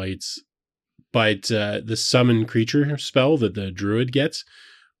boss fights. But the summon creature spell that the druid gets,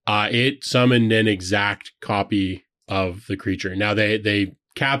 it summoned an exact copy of the creature. Now they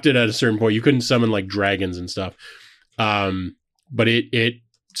capped it at a certain point. You couldn't summon like dragons and stuff. But it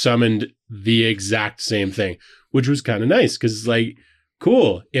summoned the exact same thing, which was kind of nice because it's like,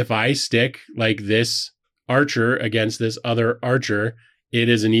 cool. If I stick like this archer against this other archer, it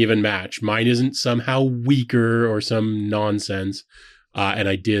is an even match. Mine isn't somehow weaker or some nonsense. And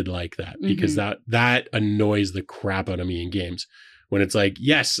I did like that because that annoys the crap out of me in games when it's like,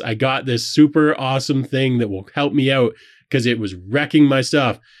 yes, I got this super awesome thing that will help me out because it was wrecking my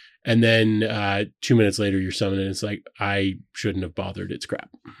stuff. And then 2 minutes later, you're summoning. It's like, I shouldn't have bothered. It's crap.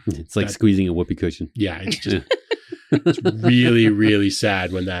 It's like squeezing a whoopee cushion. Yeah, it's just it's really, really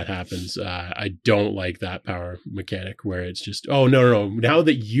sad when that happens. I don't like that power mechanic where it's just, oh, no. Now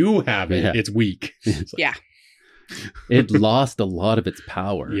that you have it, it's weak. It's like, Yeah. It lost a lot of its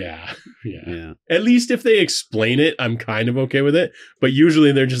power. Yeah. Yeah. At least if they explain it, I'm kind of okay with it. But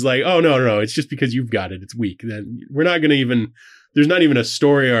usually they're just like, oh, no. It's just because you've got it. It's weak. Then we're not going to even, there's not even a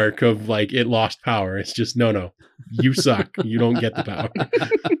story arc of like it lost power. It's just, no. You suck. You don't get the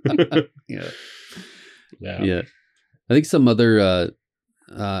power. Yeah. I think some other,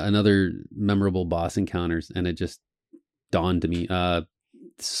 another memorable boss encounters, and it just dawned to me,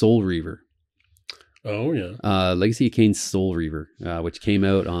 Soul Reaver. Oh, yeah. Legacy of Kain Soul Reaver, which came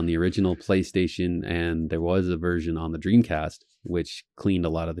out on the original PlayStation, and there was a version on the Dreamcast, which cleaned a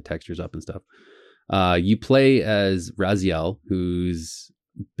lot of the textures up and stuff. You play as Raziel, who's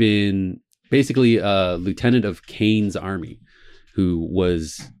been basically a lieutenant of Kain's army, who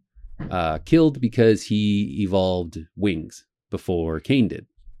was killed because he evolved wings before Kain did.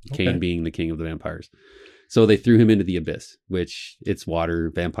 Kain being the king of the vampires. So they threw him into the abyss, which it's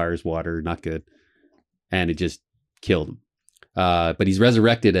water, vampires, water, not good. And it just killed him. But he's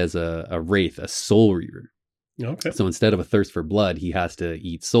resurrected as a wraith, a soul reaver. Okay. So instead of a thirst for blood, he has to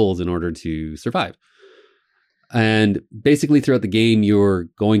eat souls in order to survive. And basically throughout the game, you're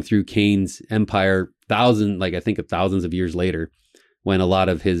going through Kain's empire, thousands of years later, when a lot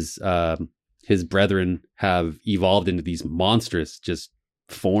of his brethren have evolved into these monstrous just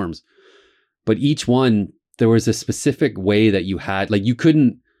forms. But each one, there was a specific way that you had, like you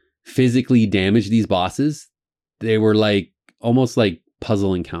couldn't physically damage these bosses. They were like almost like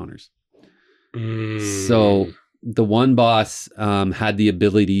puzzle encounters. So the one boss had the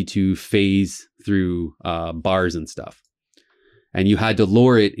ability to phase through bars and stuff, and you had to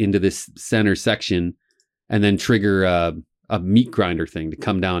lure it into this center section and then trigger a meat grinder thing to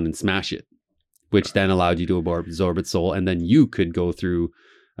come down and smash it, which then allowed you to absorb its soul, and then you could go through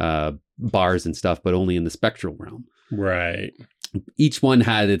bars and stuff, but only in the spectral realm. Right. Each one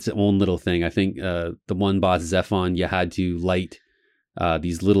had its own little thing. I think the one boss, Zephon, you had to light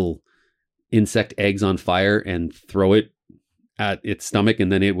these little insect eggs on fire and throw it at its stomach,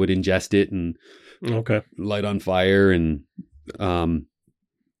 and then it would ingest it and light on fire. And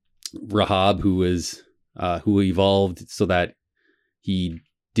Rahab, who evolved so that he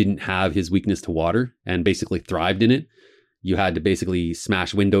didn't have his weakness to water and basically thrived in it. You had to basically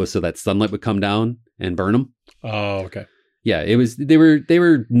smash windows so that sunlight would come down and burn them. Oh, okay. yeah, it was. They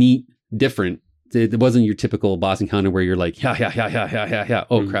were neat, different. It wasn't your typical boss encounter where you're like, yeah.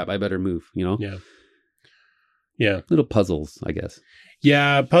 Oh crap, I better move. You know. Yeah. Little puzzles, I guess.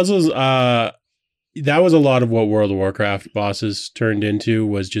 Yeah, puzzles. That was a lot of what World of Warcraft bosses turned into.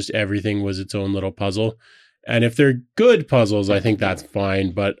 Was just everything was its own little puzzle. And if they're good puzzles, I think that's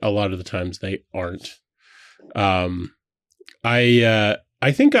fine. But a lot of the times they aren't.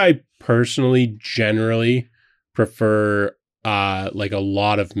 I think I personally generally prefer like a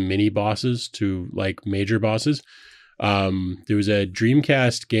lot of mini bosses to like major bosses. There was a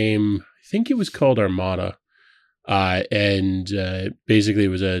Dreamcast game, I think it was called Armada, and basically it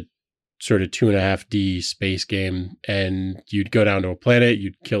was a sort of 2.5D space game, and you'd go down to a planet,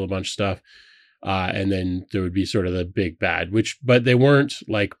 you'd kill a bunch of stuff, and then there would be sort of the big bad, but they weren't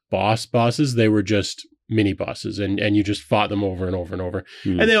like bosses, they were just mini bosses, and you just fought them over and over and over.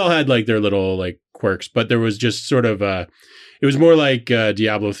 And they all had like their little like quirks, but there was just sort of it was more like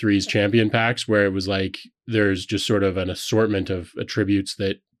Diablo 3's champion packs, where it was like there's just sort of an assortment of attributes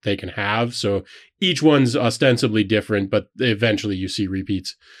that they can have. So each one's ostensibly different, but eventually you see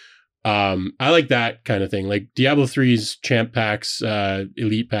repeats. I like that kind of thing, like Diablo 3's champ packs,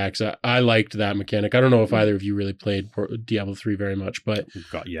 elite packs. I liked that mechanic. I don't know if either of you really played Diablo 3 very much, but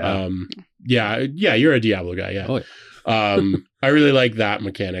yeah, you're a Diablo guy. Yeah. Oh, yeah. I really like that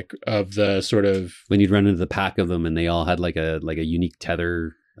mechanic of the sort of when you'd run into the pack of them and they all had like a unique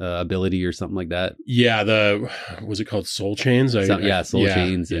tether ability or something like that. Yeah, was it called Soul Chains? Soul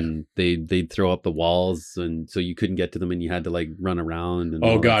Chains, and they'd throw up the walls, and so you couldn't get to them, and you had to like run around.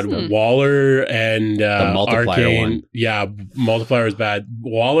 And Waller and the multiplier Arcane. one. Yeah, multiplier was bad.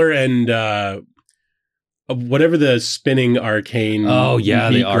 Waller and whatever the spinning arcane. Oh yeah,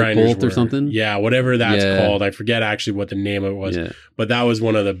 the Arc Bolt or something. Yeah, whatever that's called. I forget actually what the name of it was. Yeah. But that was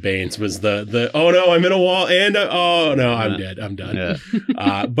one of the banes. Was the oh no, I'm in a wall, and oh no, I'm dead. I'm done. Yeah.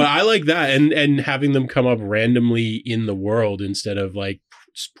 But I like that, and having them come up randomly in the world instead of like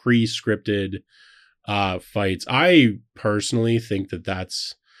pre-scripted fights. I personally think that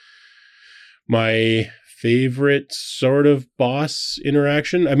that's my favorite sort of boss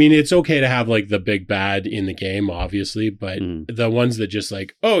interaction. I mean, it's okay to have like the big bad in the game, obviously, but the ones that just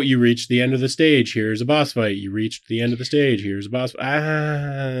like, oh, you reached the end of the stage, here's a boss fight. You reached the end of the stage, here's a boss.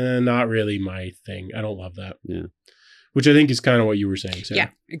 Not really my thing. I don't love that. Yeah. Which I think is kind of what you were saying, Sam. Yeah,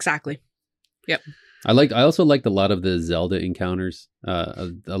 exactly. Yep. I also liked a lot of the Zelda encounters.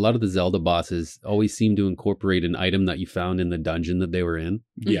 A lot of the Zelda bosses always seem to incorporate an item that you found in the dungeon that they were in.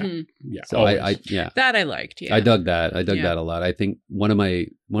 Yeah. Mm-hmm. Yeah. So that I liked. Yeah. I dug that. That a lot. I think one of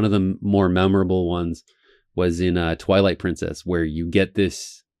the more memorable ones was in Twilight Princess, where you get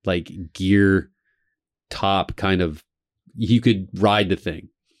this like gear top kind of, you could ride the thing,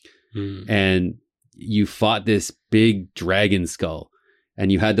 and you fought this big dragon skull,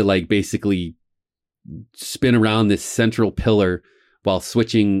 and you had to like basically spin around this central pillar while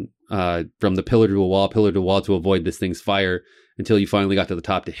switching from the pillar to wall to avoid this thing's fire until you finally got to the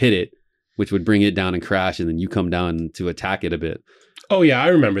top to hit it, which would bring it down and crash, and then you come down to attack it a bit. Oh yeah, I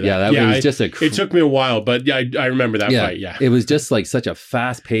remember that. Yeah, was just it took me a while, but yeah, I remember that fight. Yeah, it was just like such a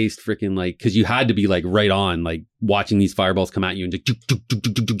fast-paced freaking like, because you had to be like right on, like watching these fireballs come at you and just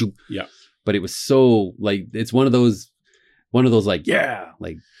yeah. But it was so like, it's one of those like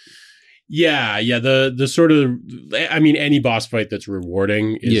like. Yeah. The sort of, I mean, any boss fight that's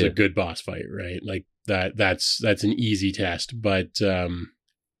rewarding is a good boss fight, right? Like that's an easy test. But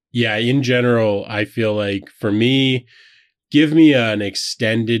in general, I feel like for me, give me an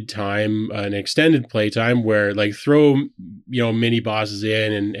extended play time where like throw, mini bosses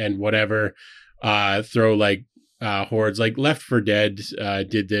in and whatever, throw like hordes, like Left 4 Dead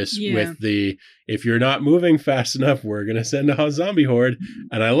did this with the, if you're not moving fast enough, we're going to send a zombie horde.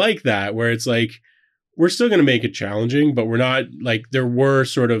 And I like that, where it's like, we're still going to make it challenging, but we're not like, there were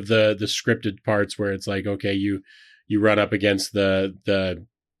sort of the scripted parts where it's like, okay, you run up against the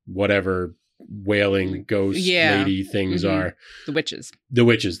whatever wailing ghost lady things are. The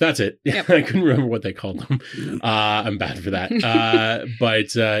witches. That's it. Yep. I couldn't remember what they called them. I'm bad for that.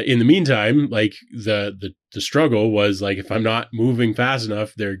 But in the meantime, like the struggle was like, if I'm not moving fast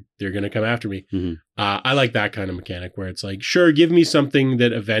enough, they're going to come after me. Mm-hmm. I like that kind of mechanic where it's like, sure, give me something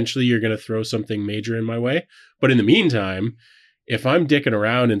that eventually you're going to throw something major in my way. But in the meantime, if I'm dicking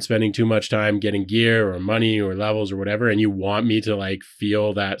around and spending too much time getting gear or money or levels or whatever, and you want me to like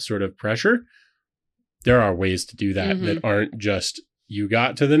feel that sort of pressure, there are ways to do that that aren't just, you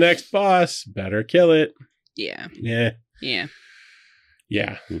got to the next boss, better kill it. Yeah.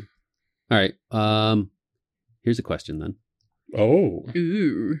 All right. Here's a question then. Oh.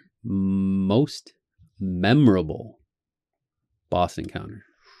 Ooh. Most memorable boss encounter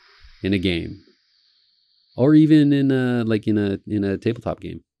in a game, or even in a tabletop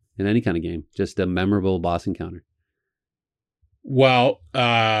game, in any kind of game, just a memorable boss encounter. Well,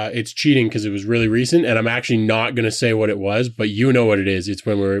 it's cheating because it was really recent, and I'm actually not going to say what it was, but you know what it is. It's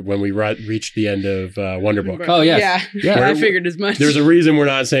when we reached the end of Wonderbook. Oh, yes. Yeah. I figured as much. There's a reason we're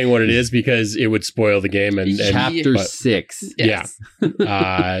not saying what it is because it would spoil the game. And Chapter 6. Yes.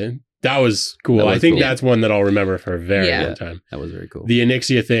 Yeah. That was cool. That was I think cool. that's one that I'll remember for a very long time. That was very cool. The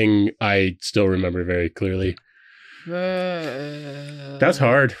Onyxia thing, I still remember very clearly. That's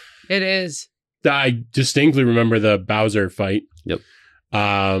hard. It is. I distinctly remember the Bowser fight. Yep.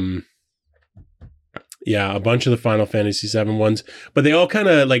 Yeah, a bunch of the Final Fantasy VII ones, but they all kind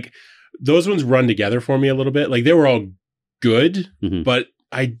of like those ones run together for me a little bit. Like they were all good, but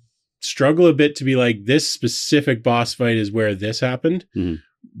I struggle a bit to be like this specific boss fight is where this happened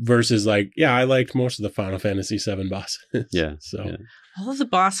versus like, yeah, I liked most of the Final Fantasy VII bosses. Yeah. So yeah. All of the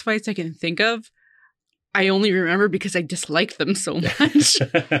boss fights I can think of, I only remember because I dislike them so much.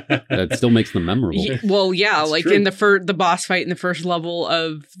 That still makes them memorable. Well, yeah, That's like true. in the boss fight in the first level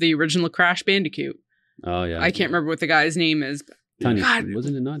of the original Crash Bandicoot. Oh, yeah. I can't remember what the guy's name is. Tiny, God.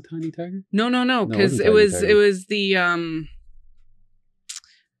 wasn't it not Tiny Tiger? No, it because wasn't it was Tiny it was the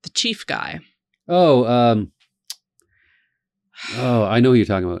chief guy. Oh, I know who you're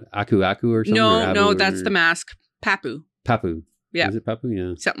talking about. Aku Aku or something? No, or no, Abu that's or- the mask. Papu. Papu. Yeah. Is it Papu?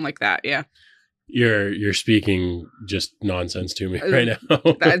 Yeah. Something like that, yeah. You're speaking just nonsense to me right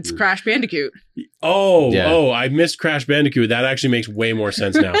now. That's Crash Bandicoot. Oh, I missed Crash Bandicoot. That actually makes way more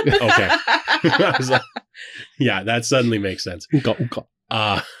sense now. Okay. I was like, yeah, that suddenly makes sense.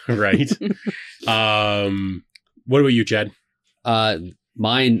 Right. What about you, Chad?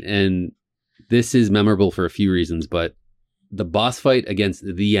 Mine, and this is memorable for a few reasons, but the boss fight against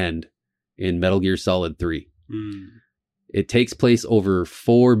the End in Metal Gear Solid 3. It takes place over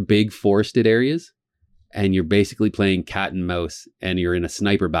 4 big forested areas, and you're basically playing cat and mouse, and you're in a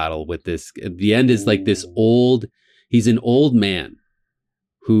sniper battle with this. The End is like this he's an old man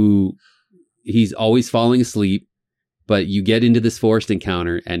who he's always falling asleep, but you get into this forest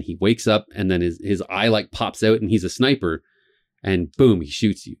encounter and he wakes up and then his eye like pops out and he's a sniper and boom, he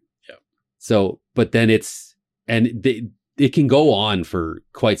shoots you. Yeah. So, but then it can go on for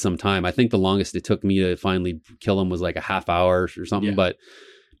quite some time. I think the longest it took me to finally kill him was like a half hour or something, Yeah. but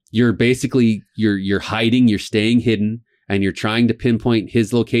you're basically, you're hiding, you're staying hidden, and you're trying to pinpoint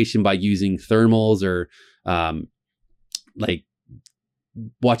his location by using thermals or like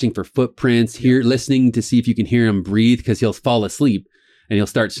watching for footprints, listening to see if you can hear him breathe, because he'll fall asleep and he'll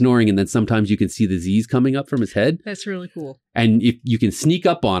start snoring, and then sometimes you can see the Z's coming up from his head. That's really cool. And if you can sneak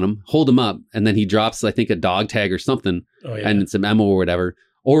up on him, hold him up, and then he drops, I think, a dog tag or something, and some ammo or whatever.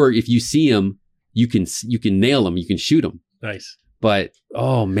 Or if you see him, you can nail him, you can shoot him. Nice. But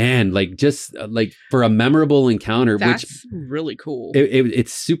oh man, like just like for a memorable encounter, That's really cool.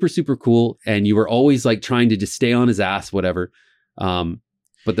 it's super, super cool. And you were always like trying to just stay on his ass, whatever.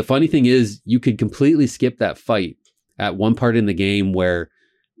 But the funny thing is you could completely skip that fight at one part in the game where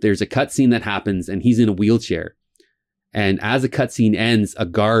there's a cutscene that happens and he's in a wheelchair. And as the cutscene ends, a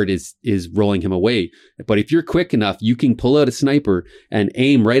guard is rolling him away. But if you're quick enough, you can pull out a sniper and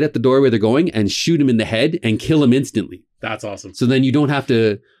aim right at the door where they're going and shoot him in the head and kill him instantly. That's awesome. So then you don't have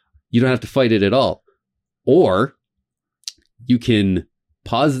to fight it at all. Or you can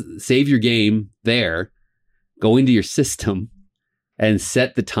save your game there, go into your system and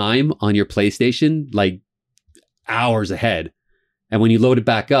set the time on your PlayStation like hours ahead. And when you load it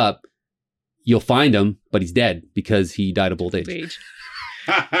back up, you'll find him, but he's dead because he died of old age.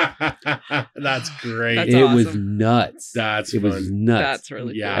 That's great. That's It awesome. was nuts. It was nuts. That's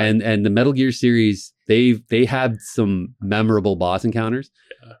really Yeah. cool. And the Metal Gear series, they had some memorable boss encounters.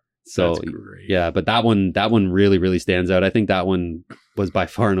 Yeah. So That's great. yeah, but that one really, really stands out. I think that one was by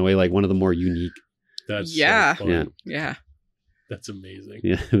far and away like one of the more unique. That's Yeah. so fun. Yeah. Yeah. That's amazing.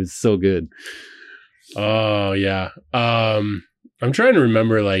 Yeah, it was so good. Oh yeah. I'm trying to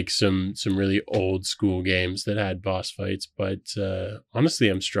remember like some really old school games that had boss fights, but honestly,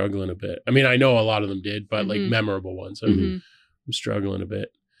 I'm struggling a bit. I mean, I know a lot of them did, but like Mhm. memorable ones, Mhm. I'm struggling a bit.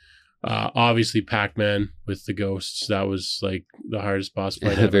 Obviously, Pac-Man with the ghosts. That was like the hardest boss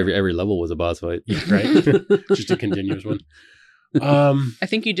fight ever. every level was a boss fight. Right? Just a continuous one. I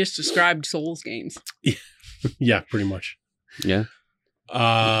think you just described Souls games. Yeah, pretty much. Yeah.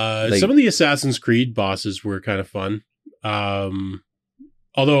 Some of the Assassin's Creed bosses were kind of fun.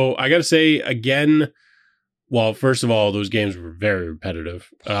 Although I gotta say again, well, first of all, those games were very repetitive.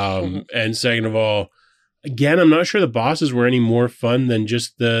 And second of all, again, I'm not sure the bosses were any more fun than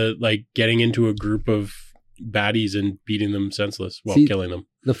just the like getting into a group of, baddies and beating them senseless while See, killing them.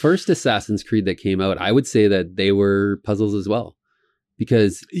 The first Assassin's Creed that came out, I would say that they were puzzles as well,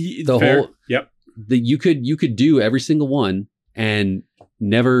 because the Fair. whole Yep. you could do every single one and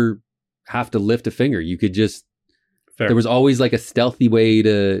never have to lift a finger. You could just Fair. there was always like a stealthy way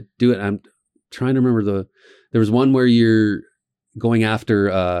to do it. I'm trying to remember there was one where you're going after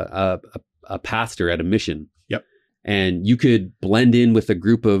a pastor at a mission. Yep. And you could blend in with a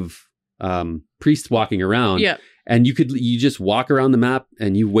group of priests walking around. Yeah. And you just walk around the map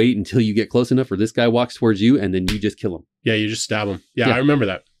and you wait until you get close enough where this guy walks towards you, and then you just kill him. Yeah, you just stab them. Yeah, Yeah. I remember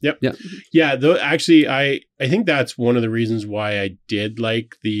that. Yep. Yeah. Yeah, though actually I think that's one of the reasons why I did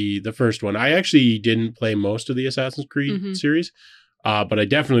like the first one. I actually didn't play most of the Assassin's Creed Mhm. series. But I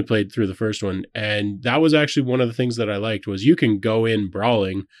definitely played through the first one, and that was actually one of the things that I liked was you can go in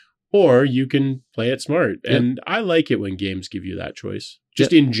brawling or you can play it smart. Yep. And I like it when games give you that choice.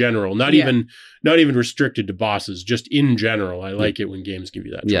 Just in general, not Yeah. even restricted to bosses, just in general. I like it when games give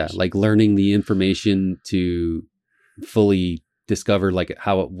you that choice. Yeah, like learning the information to fully discover like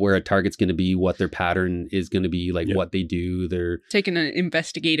where a target's going to be, what their pattern is going to be, like Yeah. what they do. Taking an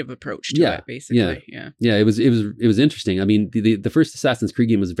investigative approach to Yeah, it, basically. Yeah, it was interesting. I mean, the first Assassin's Creed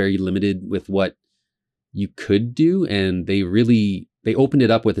game was very limited with what you could do, and they opened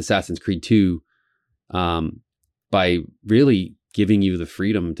it up with Assassin's Creed 2 by really giving you the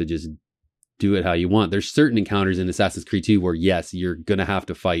freedom to just do it how you want. There's certain encounters in Assassin's Creed 2 where yes, you're gonna have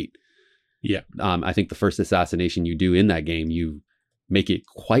to fight. Yeah. I think the first assassination you do in that game, you make it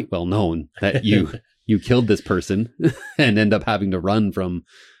quite well known that you killed this person and end up having to run from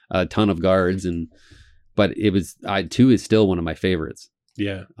a ton of guards. But 2 is still one of my favorites.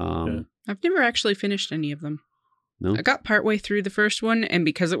 Yeah. I've never actually finished any of them. No? I got partway through the first one, and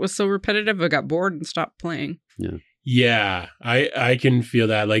because it was so repetitive, I got bored and stopped playing. Yeah, I can feel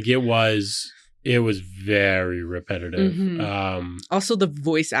that. Like it was very repetitive. Mhm. Also, the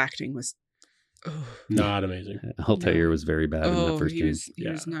voice acting was Not amazing. Altair was very bad in that first he game.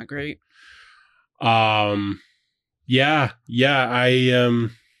 was not great. Yeah,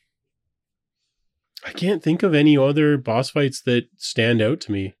 I can't think of any other boss fights that stand out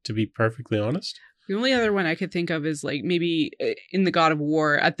to me, to be perfectly honest. The only other one I could think of is like maybe in the God of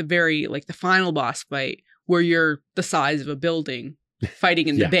War at the very like the final boss fight where you're the size of a building fighting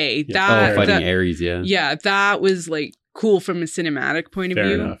in the bay. Yeah. Fighting Ares, yeah. Yeah, that was like cool from a cinematic point of Fair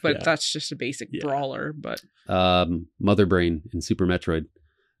view, enough, but yeah. that's just a basic brawler. But Mother Brain in Super Metroid,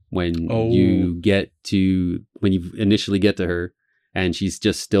 when Oh. you initially get to her and she's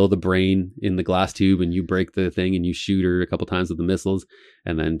just still the brain in the glass tube, and you break the thing and you shoot her a couple times with the missiles,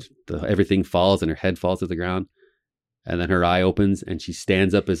 and then everything falls and her head falls to the ground, and then her eye opens and she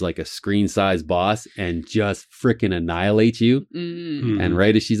stands up as like a screen size boss and just freaking annihilates you. And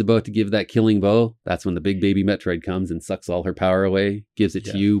right as she's about to give that killing blow, that's when the big baby Metroid comes and sucks all her power away, gives it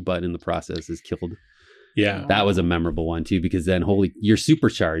to you, but in the process is killed. Yeah. That was a memorable one too, because then you're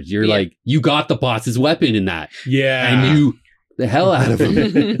supercharged. You're like, you got the boss's weapon in that. Yeah. And you the hell out of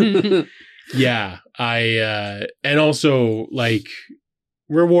him. Yeah. And also like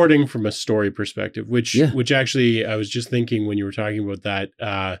rewarding from a story perspective, which actually I was just thinking when you were talking about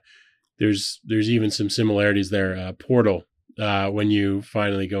that, there's even some similarities there. Portal, when you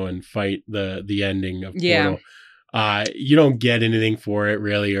finally go and fight the ending of Portal. You don't get anything for it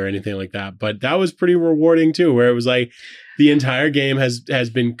really or anything like that, but that was pretty rewarding too, where it was like the entire game has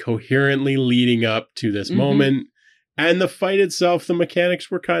been coherently leading up to this moment, and the fight itself, the mechanics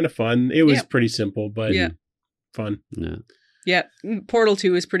were kind of fun. It was pretty simple, but fun. Yeah, Portal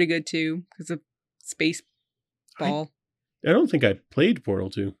 2 is pretty good too because of space ball. I don't think I played Portal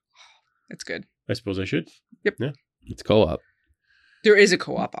 2. That's good. I suppose I should. Yep. Yeah. It's co-op. There is a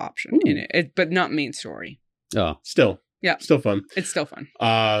co-op option in it, but not main story. Oh, still fun. It's still fun.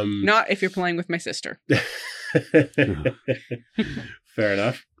 Not if you're playing with my sister. Fair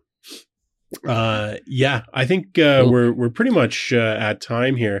enough. I think we're pretty much at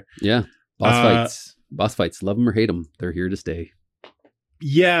time here. Yeah. Boss fights, love them or hate them, they're here to stay.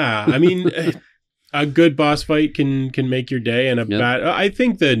 Yeah, I mean, a good boss fight can make your day, and a bad. I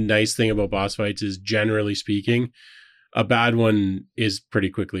think the nice thing about boss fights is, generally speaking, a bad one is pretty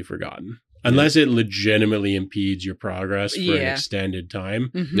quickly forgotten. Unless it legitimately impedes your progress for an extended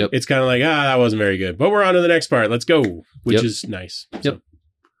time. It's kind of like, that wasn't very good. But we're on to the next part. Let's go, which is nice. So.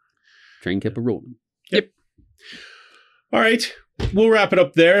 Train kept a rolling. Yep. All right. We'll wrap it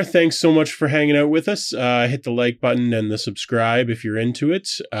up there. Thanks so much for hanging out with us. Hit the like button and the subscribe if you're into it.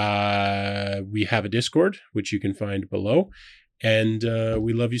 We have a Discord, which you can find below. And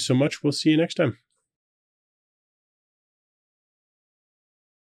we love you so much. We'll see you next time.